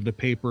inch of the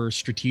paper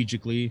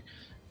strategically.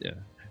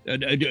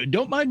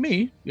 Don't mind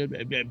me.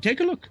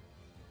 Take a look.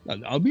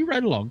 I'll be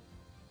right along.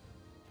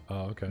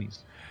 Oh, okay.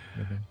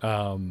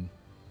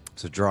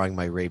 So drawing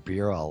my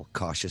rapier, I'll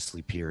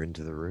cautiously peer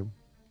into the room.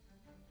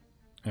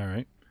 All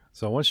right.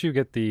 So once you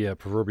get the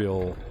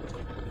proverbial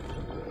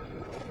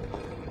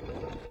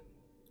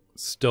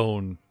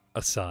stone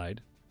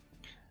aside,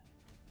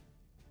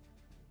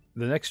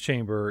 the next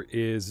chamber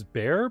is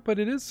bare, but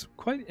it is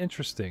quite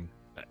interesting,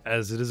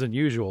 as it is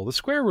unusual. The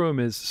square room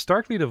is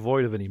starkly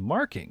devoid of any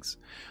markings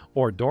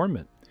or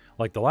adornment,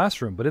 like the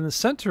last room, but in the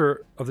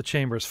center of the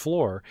chamber's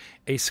floor,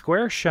 a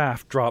square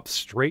shaft drops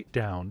straight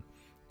down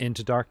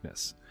into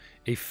darkness.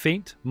 A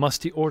faint,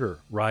 musty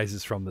odor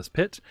rises from this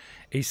pit.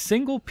 A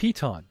single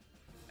piton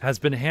has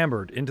been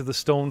hammered into the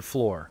stone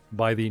floor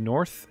by the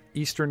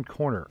northeastern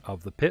corner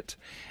of the pit,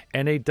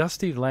 and a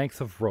dusty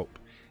length of rope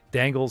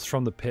dangles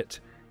from the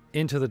pit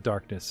into the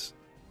darkness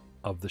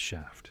of the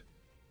shaft.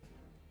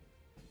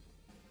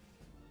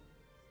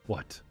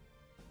 What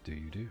do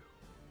you do?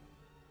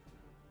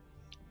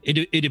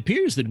 It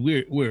appears that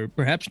we're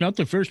perhaps not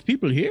the first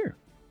people here.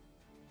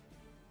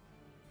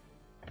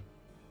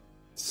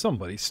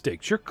 Somebody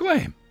staked your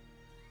claim.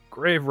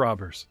 Grave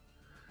robbers.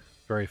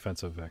 Very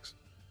offensive, Vex.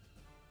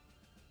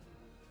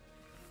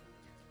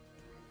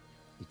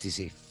 It is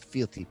a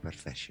filthy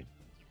profession.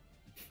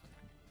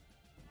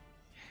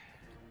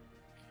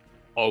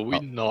 Are we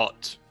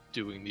not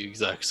doing the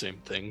exact same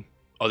thing?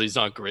 Are these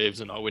not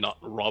graves, and are we not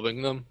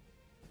robbing them?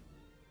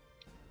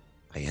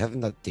 I have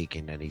not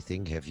taken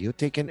anything. Have you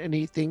taken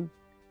anything?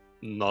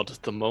 Not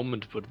at the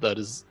moment, but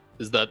is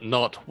that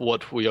not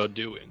what we are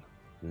doing?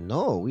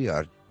 No, we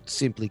are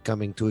simply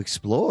coming to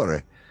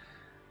explore.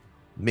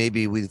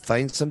 Maybe we'll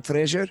find some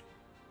treasure.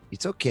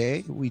 It's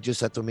okay. We just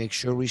have to make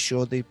sure we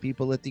show the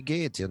people at the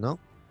gate,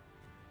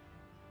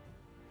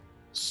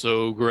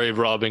 So grave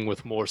robbing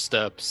with more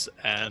steps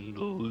and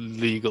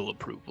legal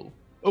approval.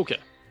 Okay.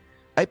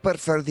 I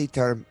prefer the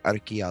term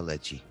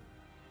archaeology.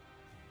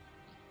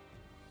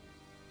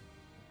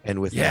 And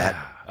with that...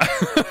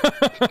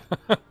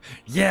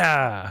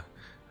 Yeah!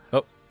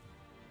 Oh.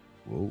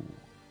 Whoa.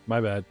 My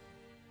bad.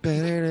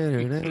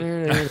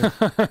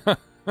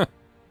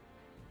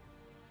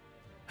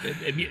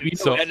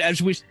 So,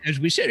 as we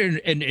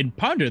sit and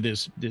ponder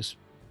this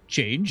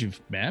change of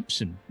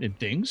maps and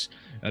things,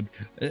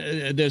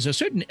 there's a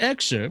certain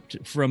excerpt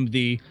from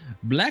the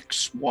Black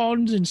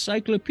Swan's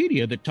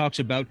Encyclopedia that talks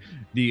about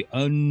the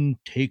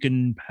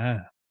untaken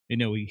path.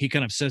 He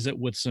kind of says it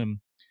with some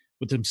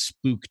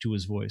spook to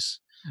his voice.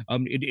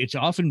 It's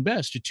often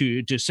best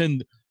to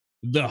send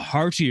the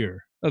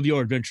heartier of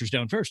your adventures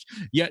down first.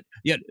 Yet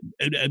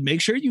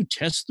make sure you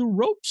test the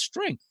rope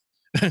strength,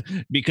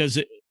 because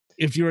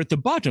if you're at the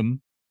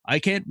bottom, I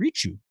can't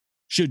reach you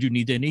should you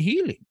need any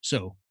healing.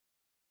 So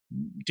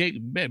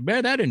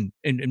bear that in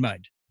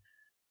mind.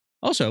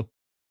 Also,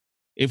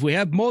 if we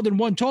have more than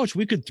one torch,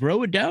 we could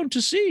throw it down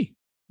to sea.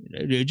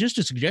 Just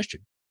a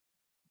suggestion.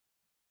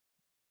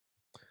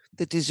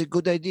 That is a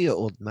good idea,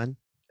 old man.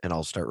 And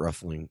I'll start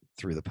ruffling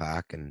through the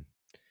pack and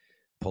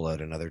pull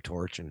out another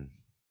torch and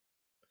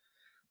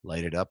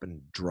light it up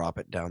and drop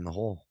it down the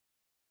hole.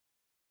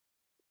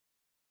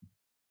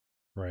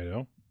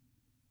 Righto.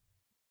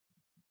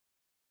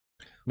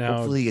 Now,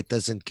 hopefully it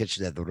doesn't catch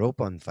that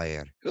rope on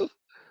fire. Do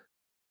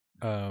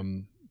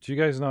you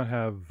guys not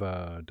have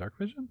dark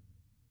vision?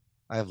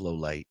 I have low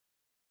light.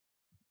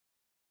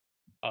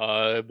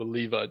 I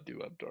believe I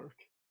do have dark.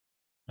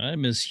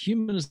 I'm as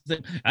human as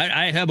that.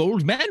 I have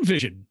old man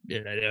vision.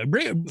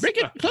 Bring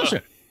it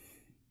closer.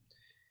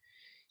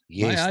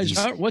 Yes, my eyes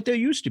aren't what they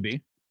used to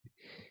be.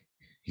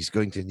 He's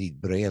going to need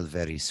Braille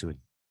very soon.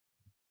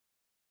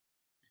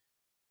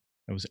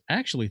 I was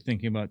actually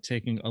thinking about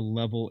taking a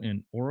level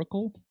in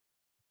Oracle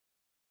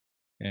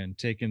and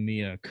taking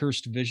the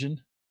Cursed Vision.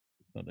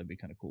 Thought that'd be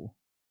kind of cool.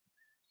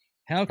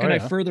 How can I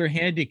further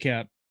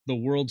handicap the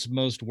world's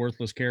most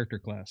worthless character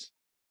class?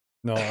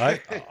 No,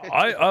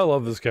 I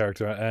love this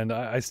character, and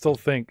I still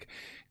think,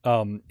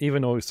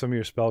 even though some of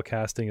your spell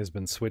casting has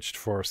been switched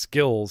for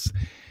skills,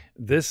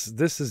 this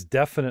is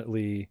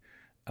definitely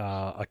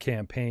a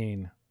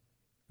campaign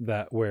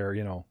that where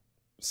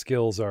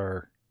skills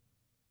are,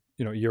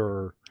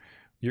 your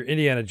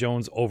Indiana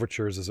Jones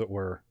overtures, as it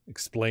were,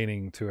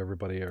 explaining to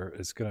everybody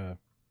is gonna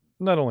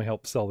not only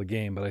help sell the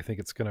game, but I think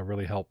it's gonna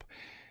really help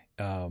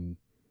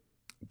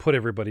put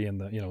everybody in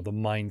the the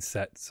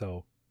mindset.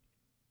 So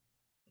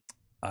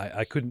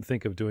I couldn't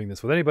think of doing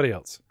this with anybody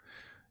else.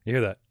 You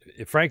hear that?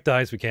 If Frank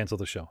dies, we cancel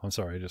the show. I'm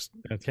sorry, I just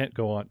can't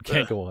go on.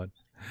 Can't go on.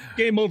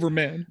 Game over,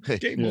 man.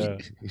 Game over.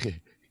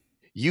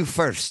 You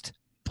first.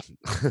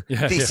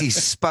 This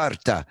is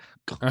Sparta.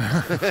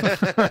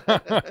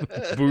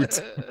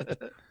 Boot.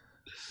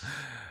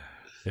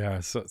 Yeah,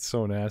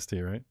 so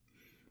nasty, right?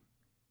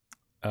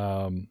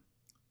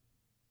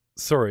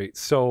 Sorry.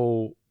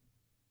 So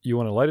you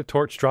want to light a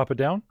torch, drop it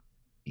down?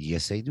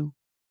 Yes, I do.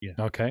 Yeah.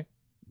 Okay.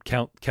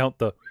 Count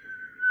the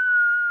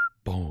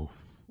boom.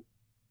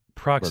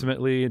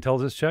 Approximately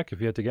intelligence check,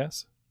 if you had to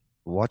guess.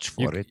 Watch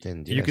for it,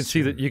 and you can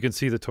see that. You can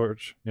see the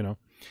torch.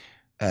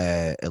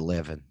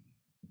 11.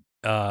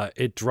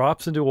 It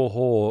drops into a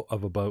hole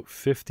of about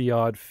 50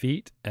 odd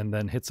feet, and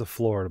then hits a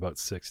floor at about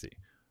 60.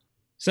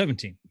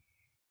 17.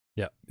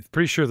 Yeah,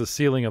 pretty sure the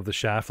ceiling of the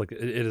shaft, like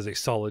it is a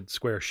solid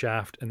square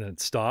shaft, and then it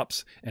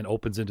stops and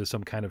opens into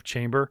some kind of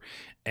chamber,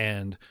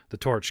 and the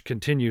torch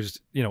continues,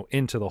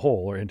 into the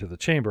hole or into the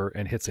chamber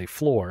and hits a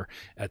floor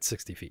at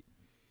 60 feet.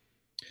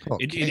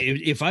 Okay.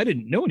 If I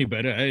didn't know any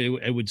better,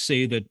 I would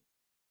say that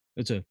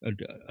it's a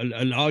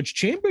large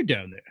chamber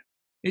down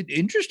there.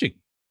 Interesting.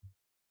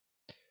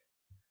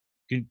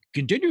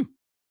 Continue.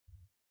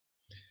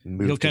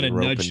 Move to the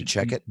rope and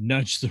check it.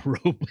 Nudge the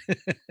rope.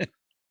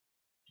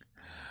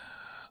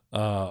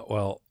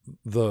 Well,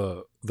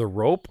 the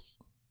rope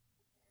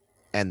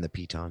and the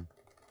piton.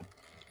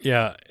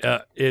 Yeah,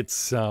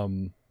 it's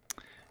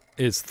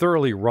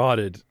thoroughly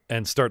rotted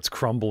and starts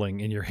crumbling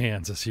in your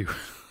hands as you.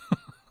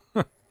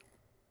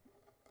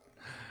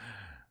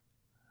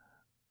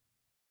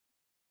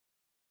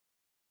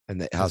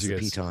 And how's the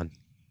piton?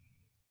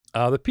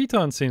 The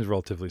piton seems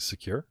relatively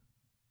secure.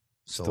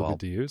 So Still I'll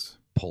good to use.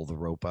 Pull the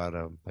rope out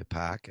of my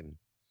pack and.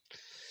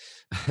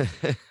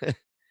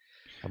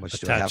 How much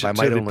do I Attach have?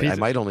 it I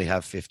might only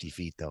have 50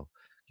 feet though.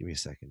 Give me a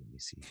second. Let me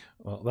see.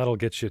 Well, that'll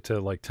get you to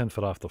like 10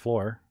 foot off the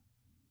floor.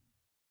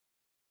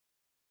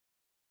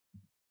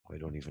 I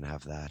don't even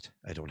have that.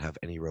 I don't have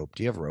any rope.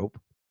 Do you have rope?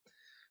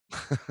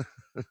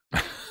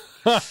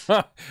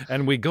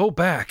 And we go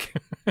back.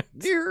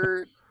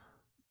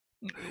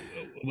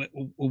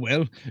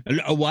 Well,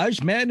 a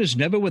wise man is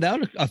never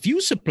without a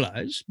few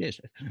supplies. Yes.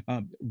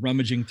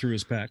 Rummaging through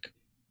his pack.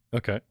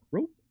 Okay.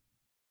 Rope.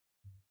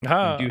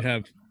 Ah.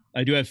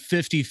 I do have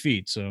 50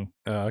 feet, so.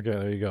 Okay,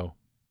 there you go.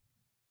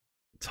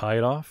 Tie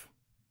it off.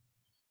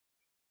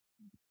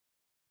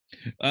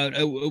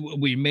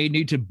 We may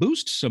need to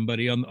boost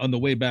somebody on the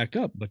way back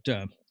up, but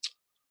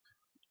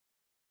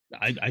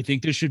I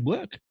think this should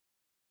work.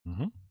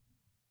 Mm-hmm.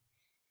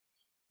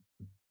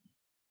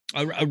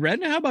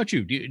 Ren, how about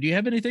you? Do you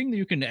have anything that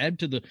you can add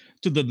to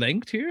the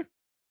length here?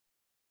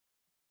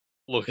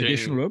 Looking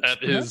Additional ropes,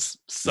 at his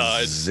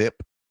side,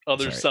 Zip.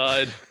 other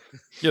side.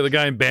 Yeah, the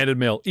guy in banded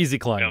mail, easy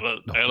climb.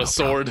 And a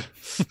sword.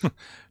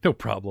 No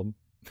problem.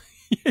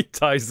 He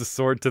ties the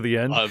sword to the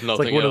end. I have It's like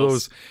nothing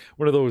else.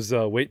 one of those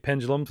weight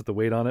pendulums with the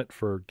weight on it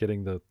for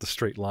getting the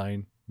straight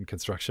line in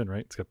construction,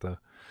 right? It's got the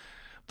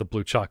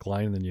blue chalk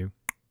line, and then you.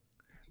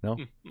 No.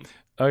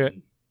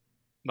 Okay.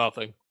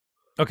 Nothing.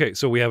 Okay,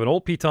 so we have an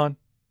old piton,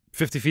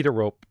 50 feet of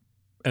rope,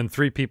 and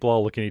 3 people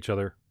all looking at each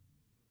other.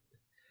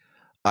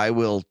 I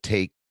will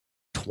take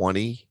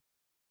 20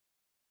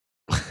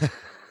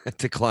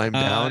 to climb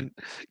down.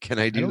 Can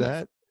I do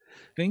that?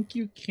 Think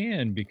you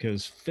can,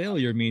 because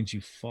failure means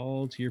you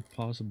fall to your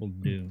possible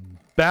doom.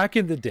 Back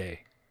in the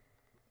day,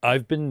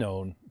 I've been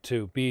known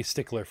to be a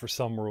stickler for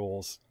some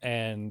rules,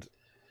 and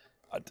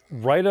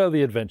right out of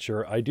the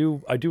adventure, I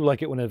do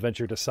like it when an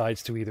adventure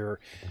decides to either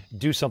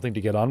do something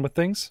to get on with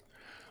things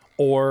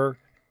or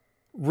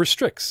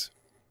restricts.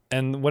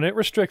 And when it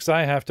restricts,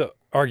 I have to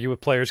argue with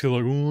players because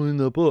like, oh, in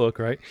the book,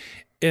 right?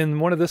 In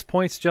one of this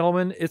points,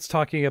 gentlemen, it's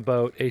talking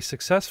about a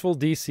successful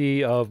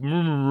DC of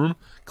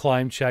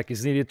climb check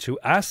is needed to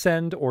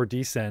ascend or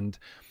descend.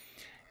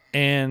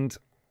 And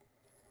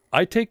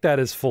I take that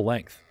as full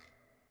length.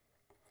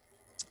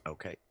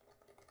 Okay.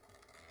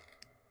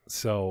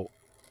 So,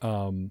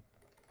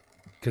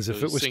 because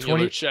if it was singular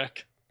 20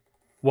 check.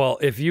 Well,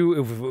 if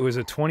it was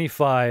a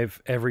 25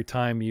 every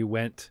time you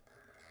went,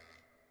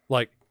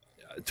 like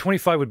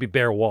 25 would be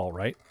bare wall,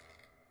 right?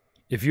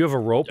 If you have a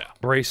rope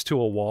braced to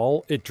a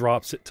wall, it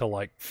drops it to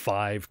like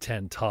 5,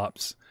 10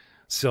 tops.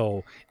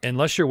 So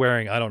unless you're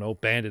wearing, I don't know,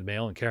 banded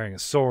mail and carrying a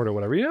sword or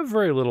whatever, you have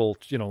very little,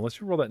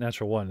 unless you roll that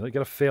natural 1, you got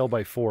to fail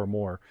by 4 or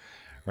more,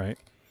 right?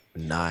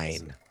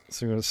 9.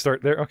 So you're going to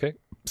start there. Okay.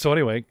 So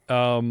anyway,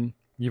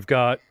 you've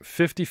got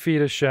 50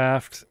 feet of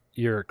shaft.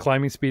 Your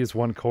climbing speed is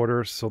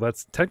 1/4. So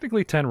that's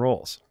technically 10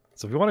 rolls.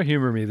 So if you want to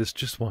humor me, this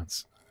just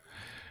once.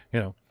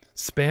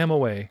 spam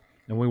away,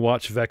 and we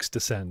watch Vex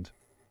descend.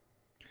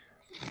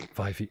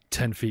 5 feet,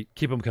 10 feet.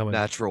 Keep them coming.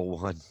 Natural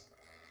 1.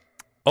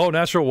 Oh,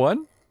 natural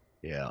 1?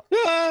 Yeah.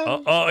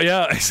 Oh,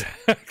 yeah,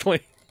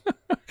 exactly.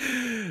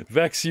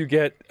 Vex, you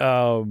get,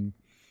 was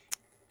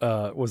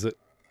it?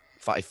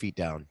 5 feet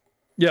down.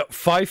 Yeah,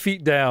 5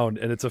 feet down,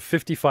 and it's a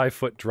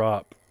 55-foot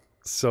drop.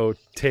 So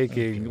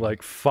taking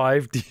like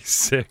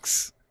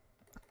 5d6.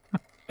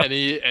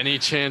 Any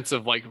chance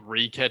of like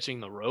re-catching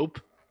the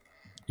rope?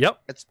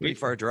 Yep. That's a pretty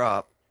far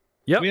drop.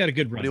 Yep. We had a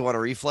good run. Do you want a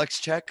reflex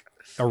check?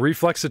 A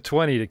reflex of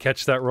 20 to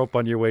catch that rope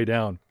on your way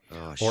down.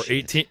 Oh, Or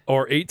shit.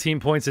 18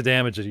 points of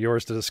damage are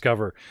yours to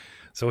discover.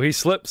 So he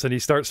slips and he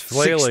starts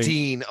flailing.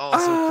 16. Oh,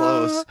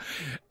 so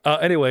close.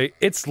 Anyway,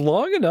 it's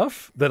long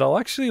enough that I'll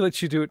actually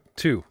let you do it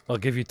 2. I'll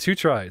give you 2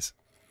 tries.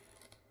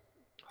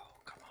 Oh,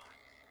 come on.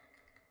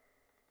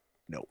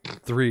 Nope.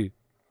 3.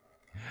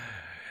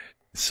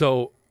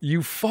 So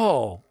you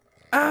fall.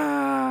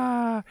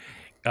 And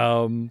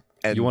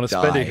you want to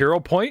spend a die. hero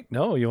point?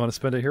 No, you want to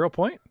spend a hero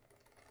point?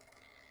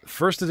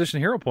 First edition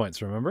hero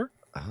points, remember?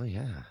 Oh,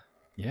 yeah.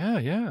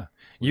 Yeah.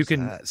 What's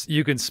that?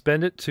 You can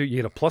spend it to, you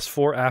get a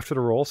 +4 after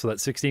the roll, so that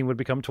 16 would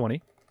become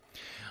 20.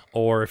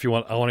 Or if you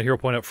want, I want a hero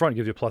point up front,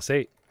 give you a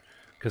 +8,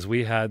 because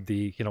we had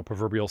the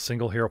proverbial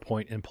single hero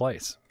point in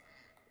place.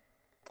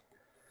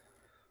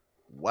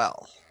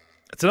 Well.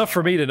 It's enough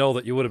for me to know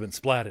that you would have been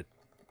splatted.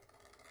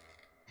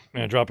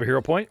 Gonna drop a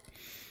hero point.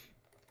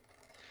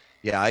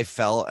 Yeah, I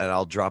fell, and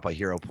I'll drop a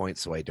hero point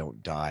so I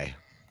don't die.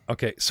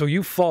 Okay, so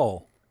you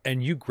fall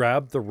and you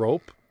grab the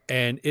rope,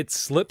 and it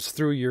slips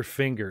through your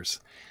fingers,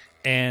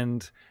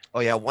 and Oh,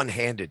 yeah,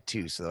 one-handed,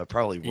 too, so that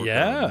probably worked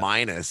Yeah. on a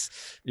minus.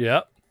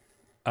 yeah.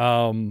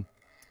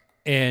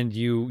 And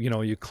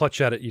you clutch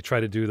at it. You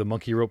try to do the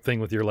monkey rope thing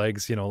with your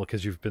legs,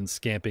 because you've been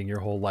scamping your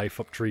whole life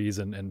up trees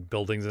and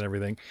buildings and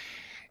everything.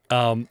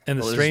 And the Well,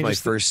 this is my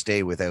strangest first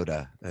day without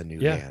a new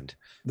Yeah. hand.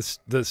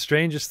 the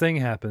strangest thing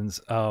happens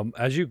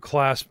as you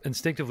clasp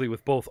instinctively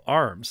with both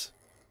arms,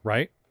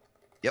 right?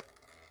 Yep.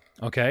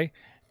 Okay.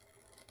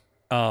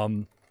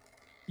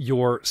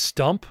 Your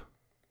stump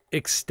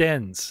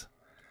extends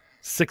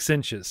 6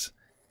 inches,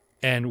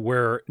 and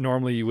where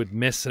normally you would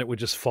miss and it would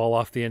just fall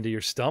off the end of your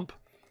stump,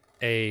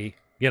 your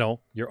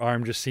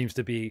arm just seems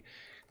to be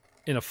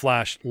in a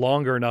flash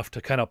longer enough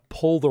to kind of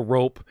pull the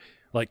rope,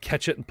 like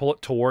catch it and pull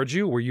it towards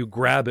you, where you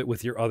grab it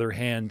with your other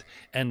hand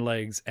and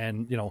legs,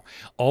 and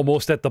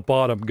almost at the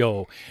bottom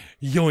go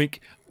yoink,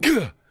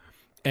 gah,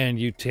 and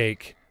you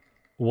take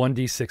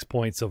 1d6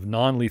 points of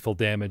non-lethal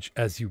damage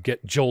as you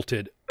get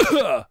jolted.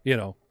 Can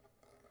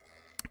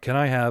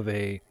I have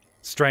a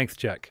strength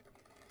check?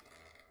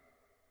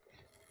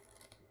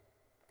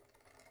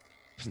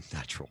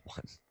 Natural 1.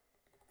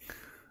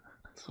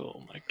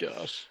 Oh my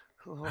gosh.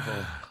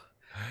 Oh.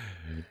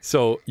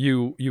 So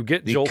you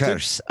get The jolted.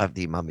 curse of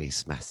the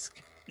mummy's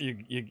mask. You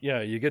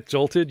get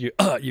jolted.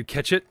 You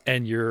catch it,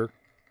 and you're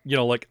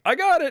like, I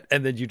got it,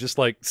 and then you just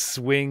like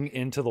swing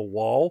into the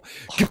wall,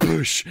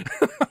 kapoosh,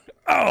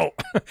 ow,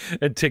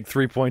 and take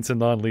 3 points of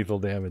non-lethal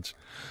damage.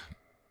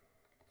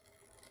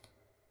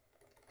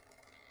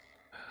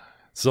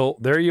 So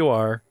there you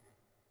are,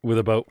 with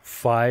about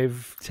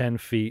 5-10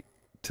 feet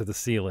to the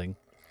ceiling,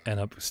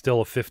 and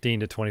still a 15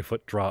 to 20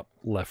 foot drop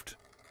left.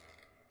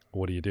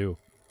 What do you do?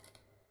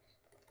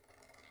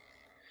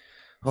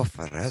 Oh,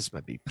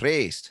 Pharasma be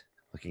praised.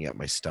 Looking at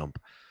my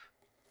stump.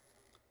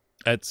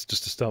 It's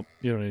just a stump.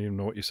 You don't even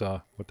know what you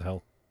saw. What the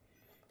hell?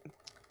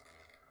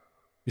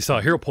 You saw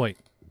a hero point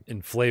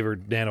in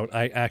flavored nano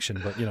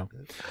action, but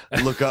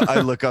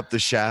I look up the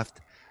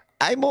shaft.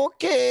 I'm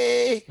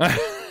okay.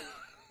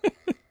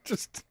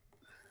 Just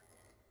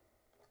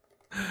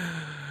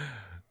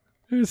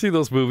you see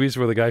those movies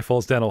where the guy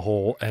falls down a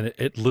hole, and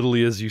it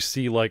literally is, you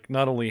see like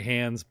not only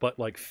hands but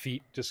like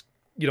feet just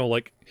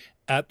like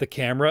at the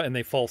camera, and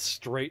they fall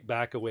straight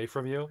back away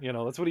from you.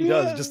 That's what he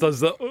does. He just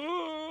does the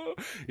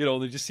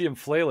they just see him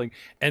flailing,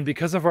 and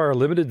because of our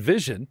limited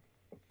vision,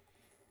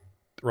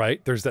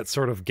 right, there's that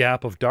sort of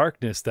gap of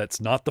darkness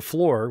that's not the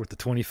floor with the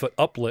 20-foot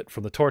uplit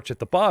from the torch at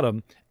the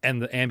bottom and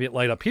the ambient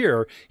light up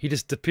here. He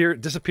just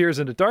disappears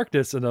into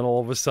darkness, and then all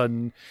of a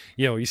sudden,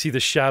 you see the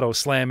shadow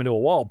slam into a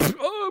wall.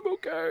 Oh, I'm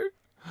okay.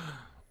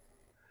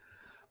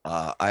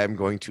 I am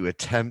going to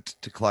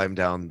attempt to climb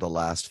down the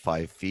last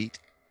 5 feet.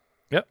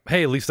 Yep.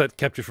 Hey, at least that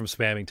kept you from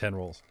spamming 10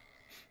 rolls.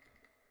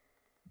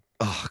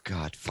 Oh,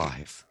 God,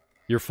 5.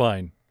 You're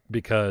fine,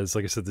 because,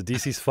 like I said, the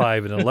DC's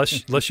 5, and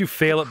unless you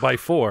fail it by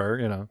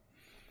 4,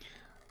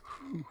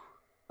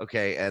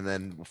 Okay, and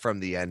then from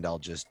the end, I'll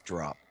just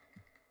drop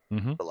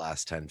Mm-hmm. the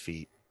last 10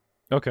 feet.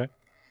 Okay.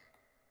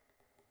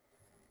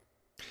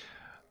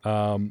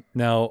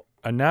 Now,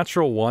 a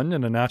natural 1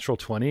 and a natural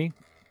 20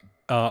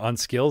 on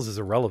skills is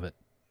irrelevant.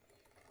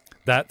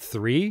 That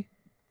 3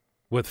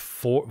 with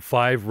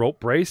 5 rope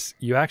brace,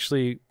 you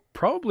actually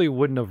probably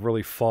wouldn't have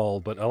really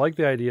fallen, but I like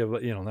the idea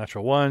of,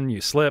 natural 1,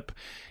 you slip,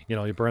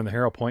 you burn the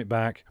hero point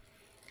back.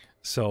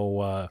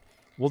 So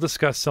we'll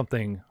discuss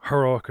something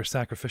heroic or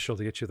sacrificial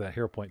to get you that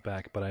hero point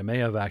back, but I may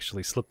have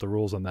actually slipped the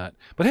rules on that.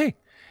 But hey,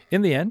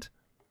 in the end,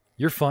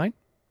 you're fine.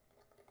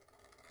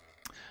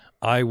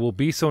 I will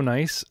be so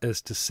nice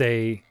as to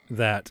say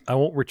that I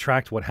won't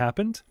retract what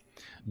happened,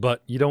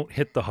 but you don't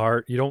hit the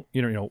heart. You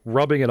don't,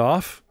 rubbing it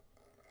off,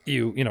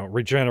 you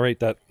regenerate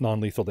that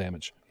non-lethal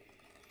damage.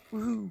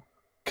 Woohoo.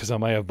 Because I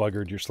might have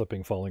buggered your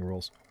slipping, falling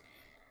rules.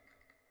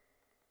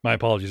 My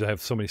apologies. I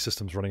have so many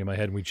systems running in my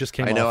head. And we just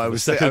came. I know. I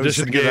was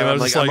thinking game. I'm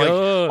like,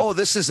 oh,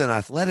 this is an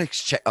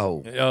athletics check.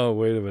 Oh,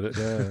 wait a minute.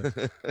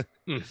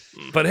 Yeah.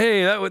 But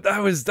hey,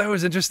 that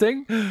was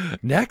interesting.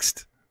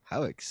 Next.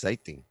 How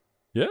exciting!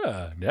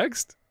 Yeah.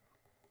 Next.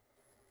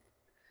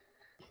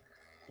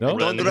 No, I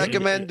don't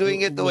recommend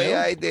doing it the way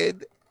I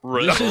did.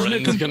 This isn't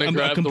a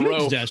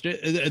complete disaster.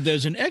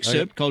 There's an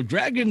excerpt called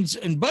Dragons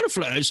and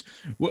Butterflies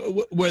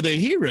where the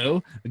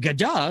hero,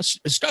 Gadas,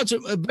 starts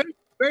very,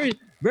 very,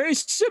 very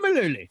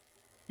similarly.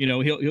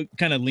 He'll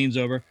kind of leans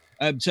over.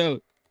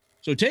 So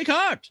take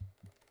heart.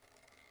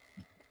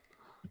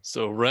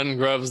 So Ren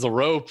grabs the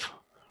rope,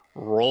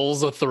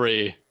 rolls a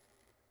 3.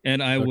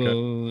 And I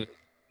will...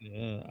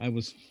 I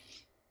was...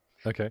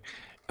 Okay.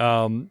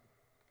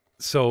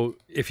 So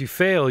if you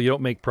fail, you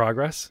don't make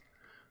progress.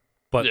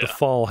 But the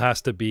fall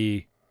has to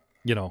be,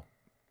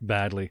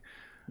 badly.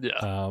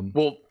 Yeah.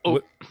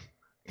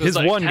 His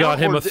 1 got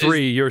him a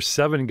 3. Your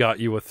 7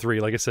 got you a 3.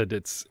 Like I said,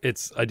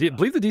 I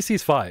believe the DC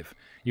is 5.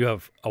 You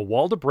have a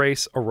wall to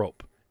brace, a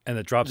rope, and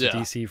it drops the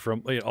DC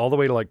from all the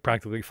way to like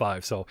practically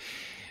 5. So,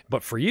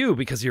 but for you,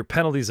 because your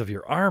penalties of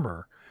your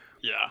armor,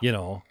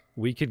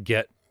 we could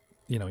get,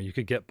 you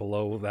could get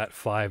below that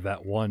 5,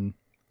 that 1,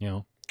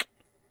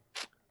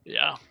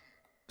 Yeah.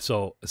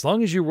 So as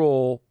long as you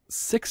roll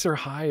 6 or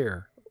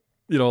higher.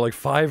 Like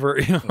 5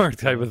 or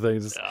type of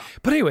things. Yeah.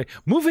 But anyway,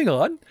 moving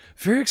on.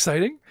 Very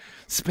exciting.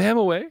 Spam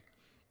away.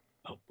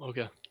 Oh,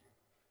 okay.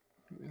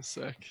 Give me a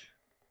sec.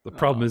 The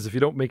problem is if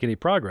you don't make any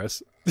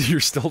progress, you're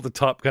still at the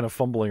top kind of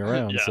fumbling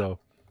around. So.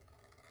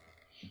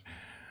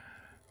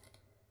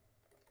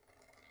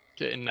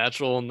 Okay,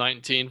 natural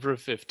 19 for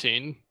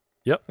 15.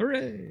 Yep.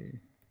 Hooray.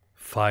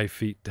 5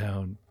 feet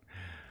down.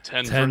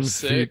 10 for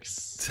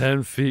 6.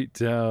 10 feet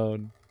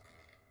down.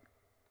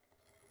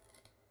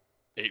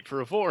 8 for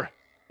a 4.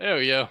 There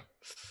we go.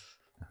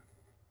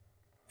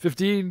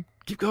 15.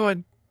 Keep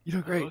going. You're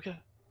doing great. Okay.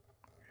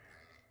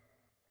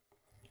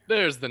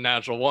 There's the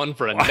natural 1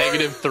 for a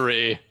negative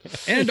 3.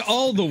 And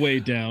all the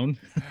way down.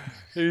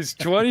 He's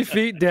 20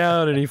 feet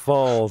down and he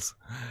falls.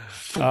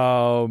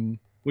 Would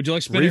you like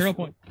to spend a hero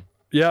point?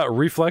 Yeah,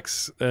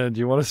 reflex. And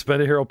you want to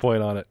spend a hero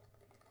point on it?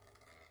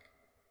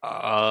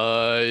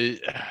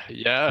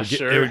 Yeah,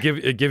 sure.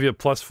 It'd give you a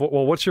 +4.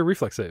 Well, what's your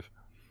reflex save?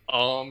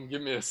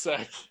 Give me a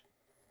sec.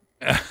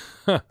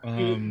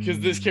 Because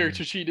this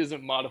character sheet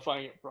isn't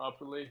modifying it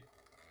properly.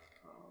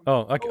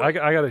 I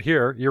got it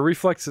here. Your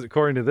reflex,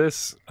 according to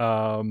this,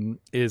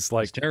 is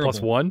like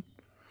 +1.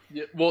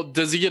 Yeah. Well,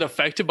 does he get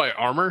affected by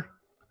armor?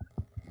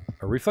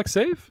 A reflex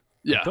save?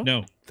 Yeah.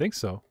 No. Think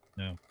so.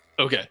 No.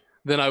 Okay.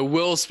 Then I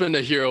will spend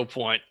a hero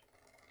point.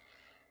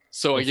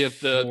 So I get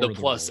the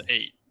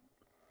 +8.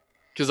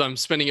 Because I'm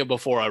spending it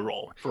before I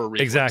roll for a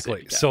reflex.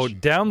 Exactly. So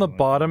down the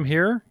bottom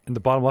here, in the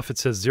bottom left, it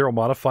says 0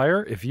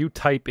 modifier. If you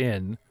type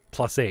in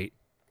 +8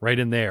 right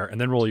in there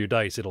and then roll your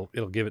dice, it'll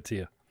give it to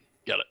you.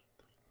 Got it.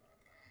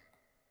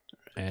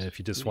 And if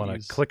you just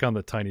want to click on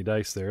the tiny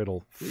dice there,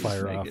 it'll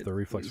fire off the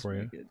reflex for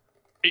you.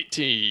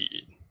 18.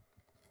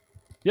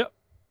 Yep.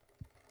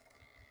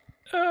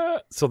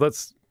 So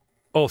that's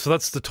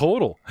the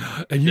total.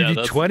 And you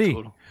need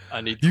 20.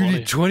 I need 20. You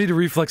need 20 to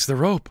reflex the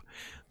rope.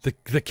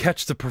 The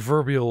catch the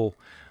proverbial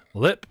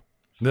lip.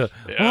 Now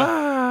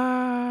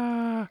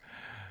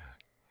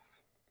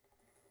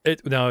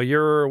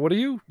what are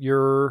you?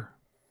 You're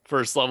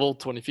first level,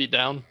 20 feet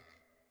down.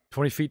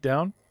 20 feet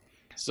down.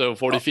 So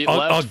 40 feet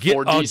left.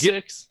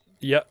 4d6.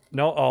 Yeah.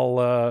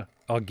 No,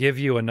 I'll give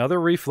you another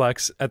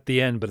reflex at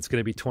the end, but it's going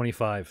to be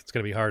 25. It's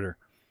going to be harder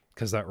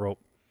because that rope.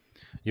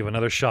 You have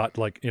another shot,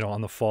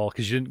 on the fall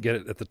because you didn't get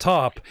it at the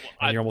top,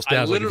 and you're almost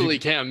down. I literally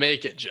can't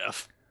make it,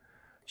 Jeff.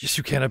 Yes,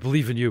 you can. I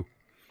believe in you.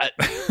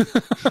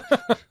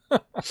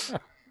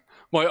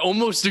 My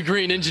almost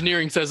degree in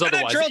engineering says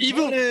otherwise.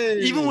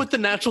 Even with the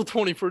natural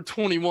 20 for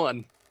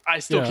 21, I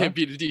still can't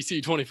beat a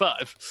DC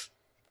 25.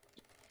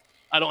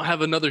 I don't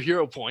have another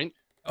hero point.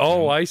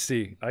 Oh, I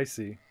see.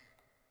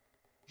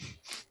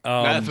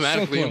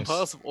 Mathematically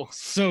impossible.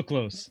 So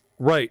close.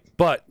 Right,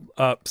 but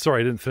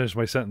sorry, I didn't finish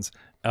my sentence.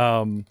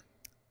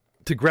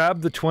 To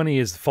grab the 20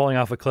 is falling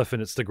off a cliff,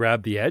 and it's to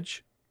grab the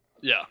edge.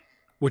 Yeah.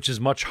 Which is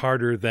much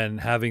harder than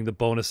having the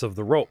bonus of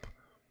the rope.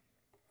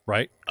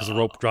 Right? Because the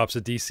rope drops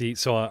a DC.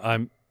 So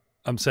I'm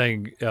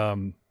saying,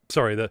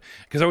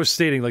 because I was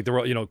stating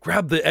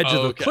grab the edge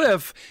of the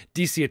cliff,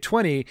 DC at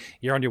 20,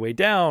 you're on your way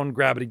down,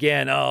 grab it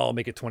again, I'll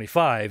make it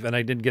 25. And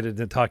I didn't get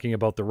into talking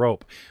about the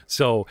rope.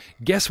 So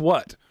guess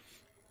what?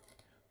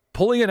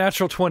 Pulling a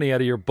natural 20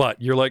 out of your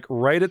butt, you're like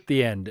right at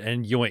the end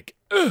and yoink.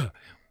 Ugh.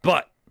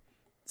 But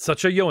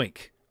such a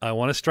yoink. I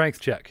want a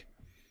strength check.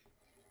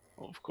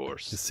 Of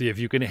course. To see if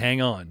you can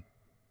hang on.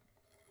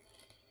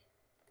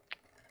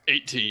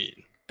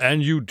 18.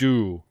 And you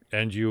do.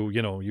 And you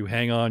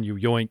hang on, you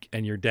yoink,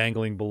 and you're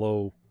dangling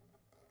below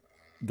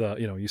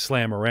you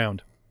slam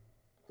around.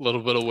 A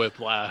little bit of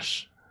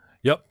whiplash.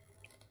 Yep,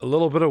 a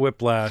little bit of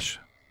whiplash.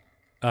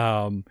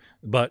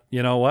 But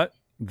you know what?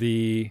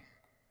 The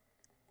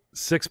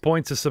 6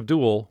 points of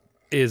subdual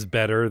is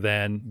better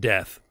than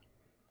death.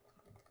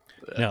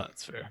 Yeah, now,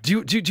 that's fair.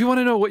 Do you want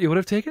to know what you would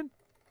have taken?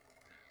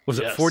 Was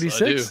it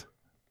 46?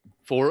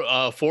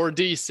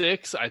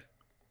 4d6.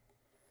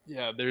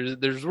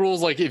 There's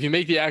rules like if you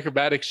make the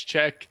acrobatics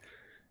check,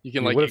 you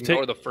can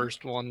ignore the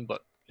first one,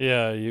 but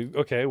yeah,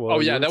 okay. Well,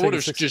 that would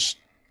have just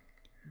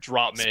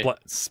dropped me.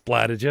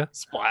 Splatted you.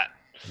 Splat.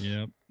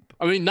 Yep.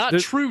 I mean, not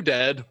true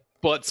dead,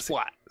 but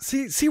splat.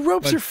 See,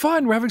 ropes are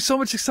fun. We're having so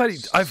much exciting.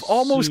 I've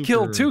almost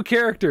killed 2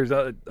 characters.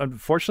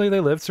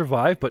 Unfortunately, they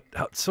survived, but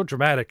it's so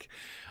dramatic.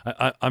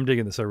 I'm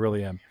digging this. I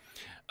really am.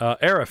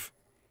 Arif,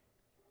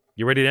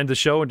 you ready to end the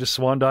show and just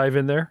swan dive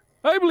in there?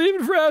 I believe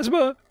in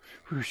Pharasma.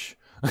 Whoosh.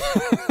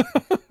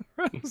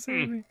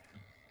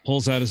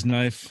 Pulls out his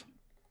knife,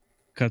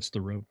 cuts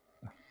the rope.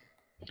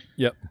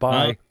 Yep.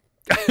 Bye.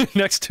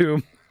 Next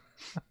tomb.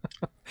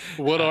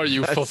 What are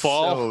you, That's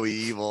Fafal? so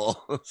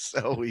evil.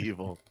 So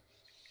evil.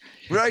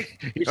 Right.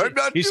 I'm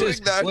not doing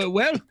that.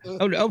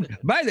 Well,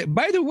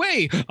 by the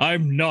way,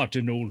 I'm not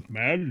an old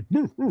man.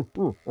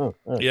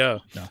 Yeah.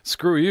 No.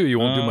 Screw you. You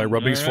won't do my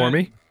rubbings for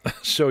me. I'll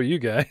show you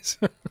guys.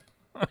 Here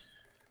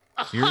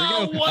we go.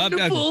 Oh,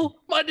 wonderful.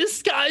 My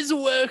disguise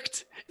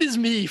worked. It is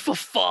me,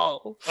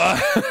 Fafal.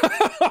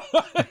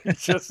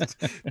 Just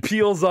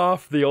peels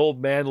off the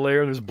old man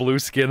layer and there's blue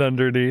skin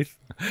underneath.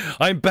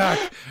 I'm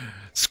back.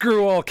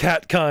 Screw all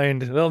cat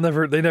kind. They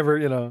never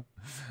know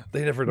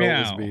it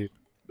was me.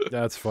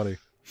 That's funny.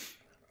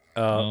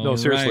 No,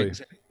 seriously.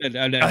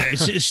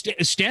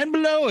 Right. Stand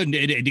below and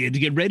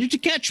get ready to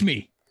catch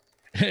me.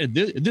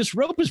 This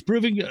rope is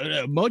proving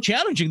more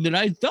challenging than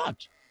I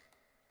thought.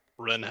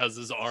 Ren has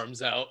his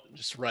arms out,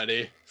 just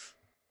ready.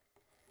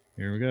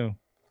 Here we go.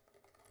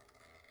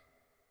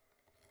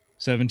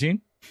 17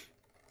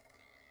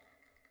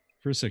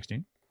 for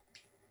 16.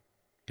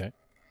 Okay.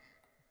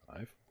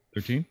 5.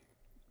 13.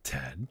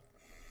 10.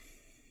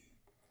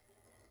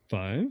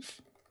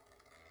 5.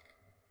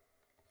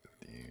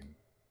 15.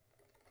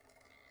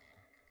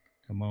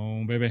 Come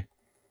on, baby.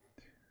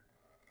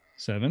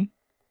 7.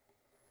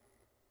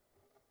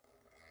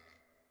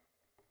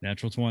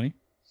 Natural 20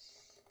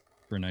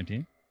 for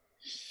 19.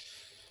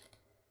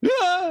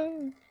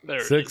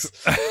 There 6.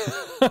 it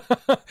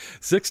is.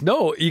 6.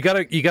 No, you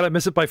gotta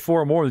miss it by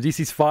 4 or more. The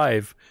DC's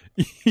 5.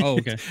 Oh,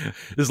 okay.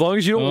 As long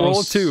as you don't roll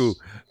a 2.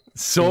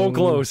 So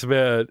close,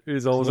 man.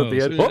 He's almost at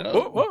the end.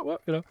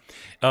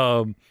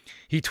 What?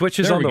 He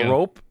twitches on the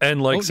rope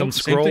and some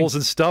scrolls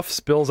and stuff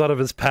spills out of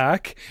his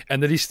pack,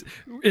 and then he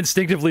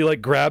instinctively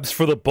grabs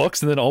for the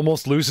books and then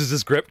almost loses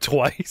his grip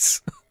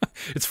twice.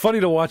 It's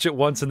funny to watch it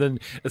once and then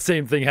the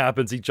same thing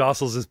happens. He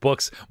jostles his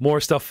books, more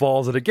stuff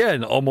falls, and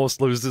again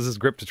almost loses his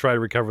grip to try to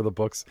recover the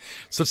books.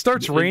 So it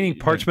starts raining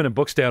parchment and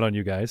books down on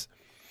you guys.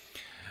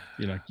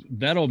 You're like,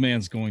 that old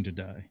man's going to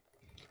die.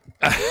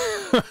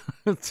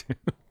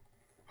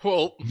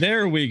 Well,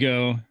 there we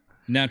go.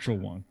 Natural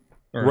 1.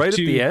 Right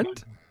 2, at the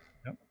end?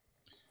 Yep.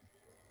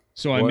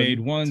 So I made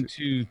 1,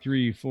 2,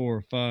 3,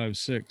 4, 5,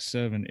 6,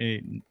 7,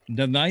 8.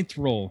 The 9th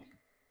roll.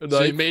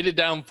 So you made it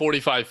down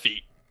 45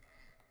 feet.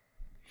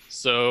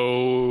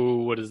 So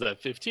what is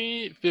that?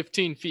 15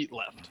 feet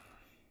left.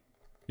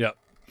 Yep.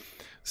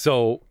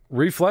 So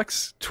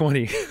reflex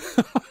 20.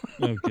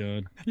 Oh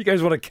god. You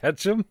guys want to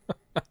catch him?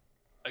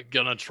 I'm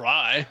gonna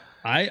try.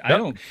 I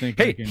don't think.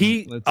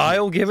 Hey,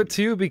 I'll give it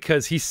to you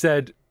because he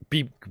said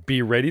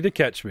be ready to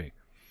catch me.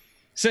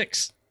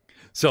 6.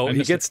 So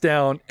he gets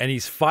down and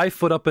he's 5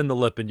 foot up in the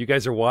lip, and you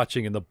guys are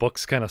watching, and the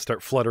books kind of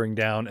start fluttering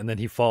down, and then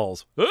he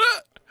falls.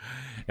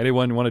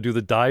 Anyone want to do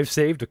the dive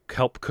save to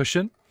help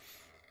cushion?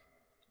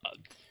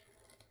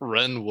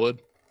 Ren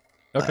would.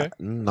 Okay.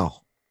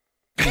 No.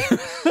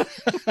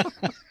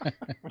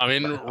 I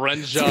mean,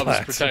 Ren's job is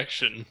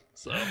protection.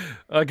 So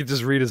I could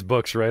just read his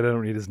books, right? I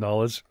don't need his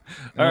knowledge.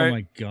 All right.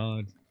 My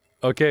god.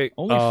 Okay.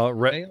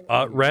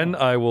 Ren,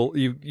 I will.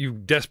 You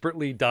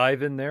desperately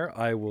dive in there.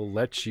 I will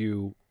let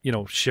you.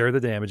 Share the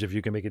damage if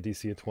you can make a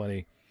DC of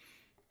 20.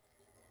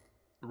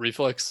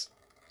 Reflex.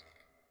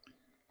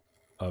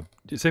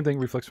 Same thing.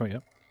 Reflex 20.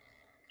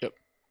 Yep.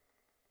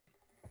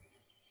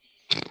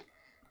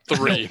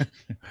 3.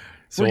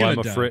 So I'm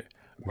afraid.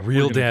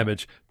 Real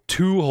damage.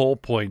 2 whole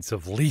points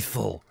of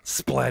lethal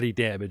splatty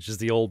damage as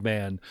the old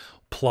man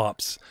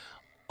plops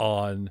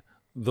on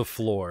the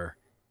floor.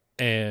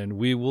 And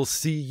we will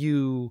see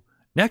you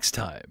next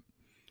time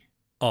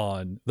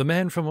on The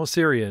Man from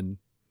Osirion.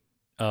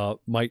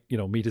 Might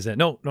meet his end.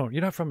 No,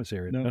 you're not from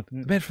Osirion. No,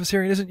 the Man from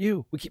Osirion isn't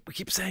you. We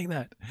keep saying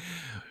that.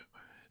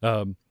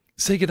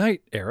 Say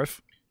goodnight,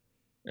 Arif.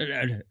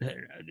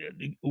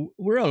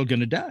 We're all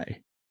gonna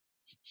die.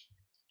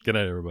 Good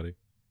night, everybody.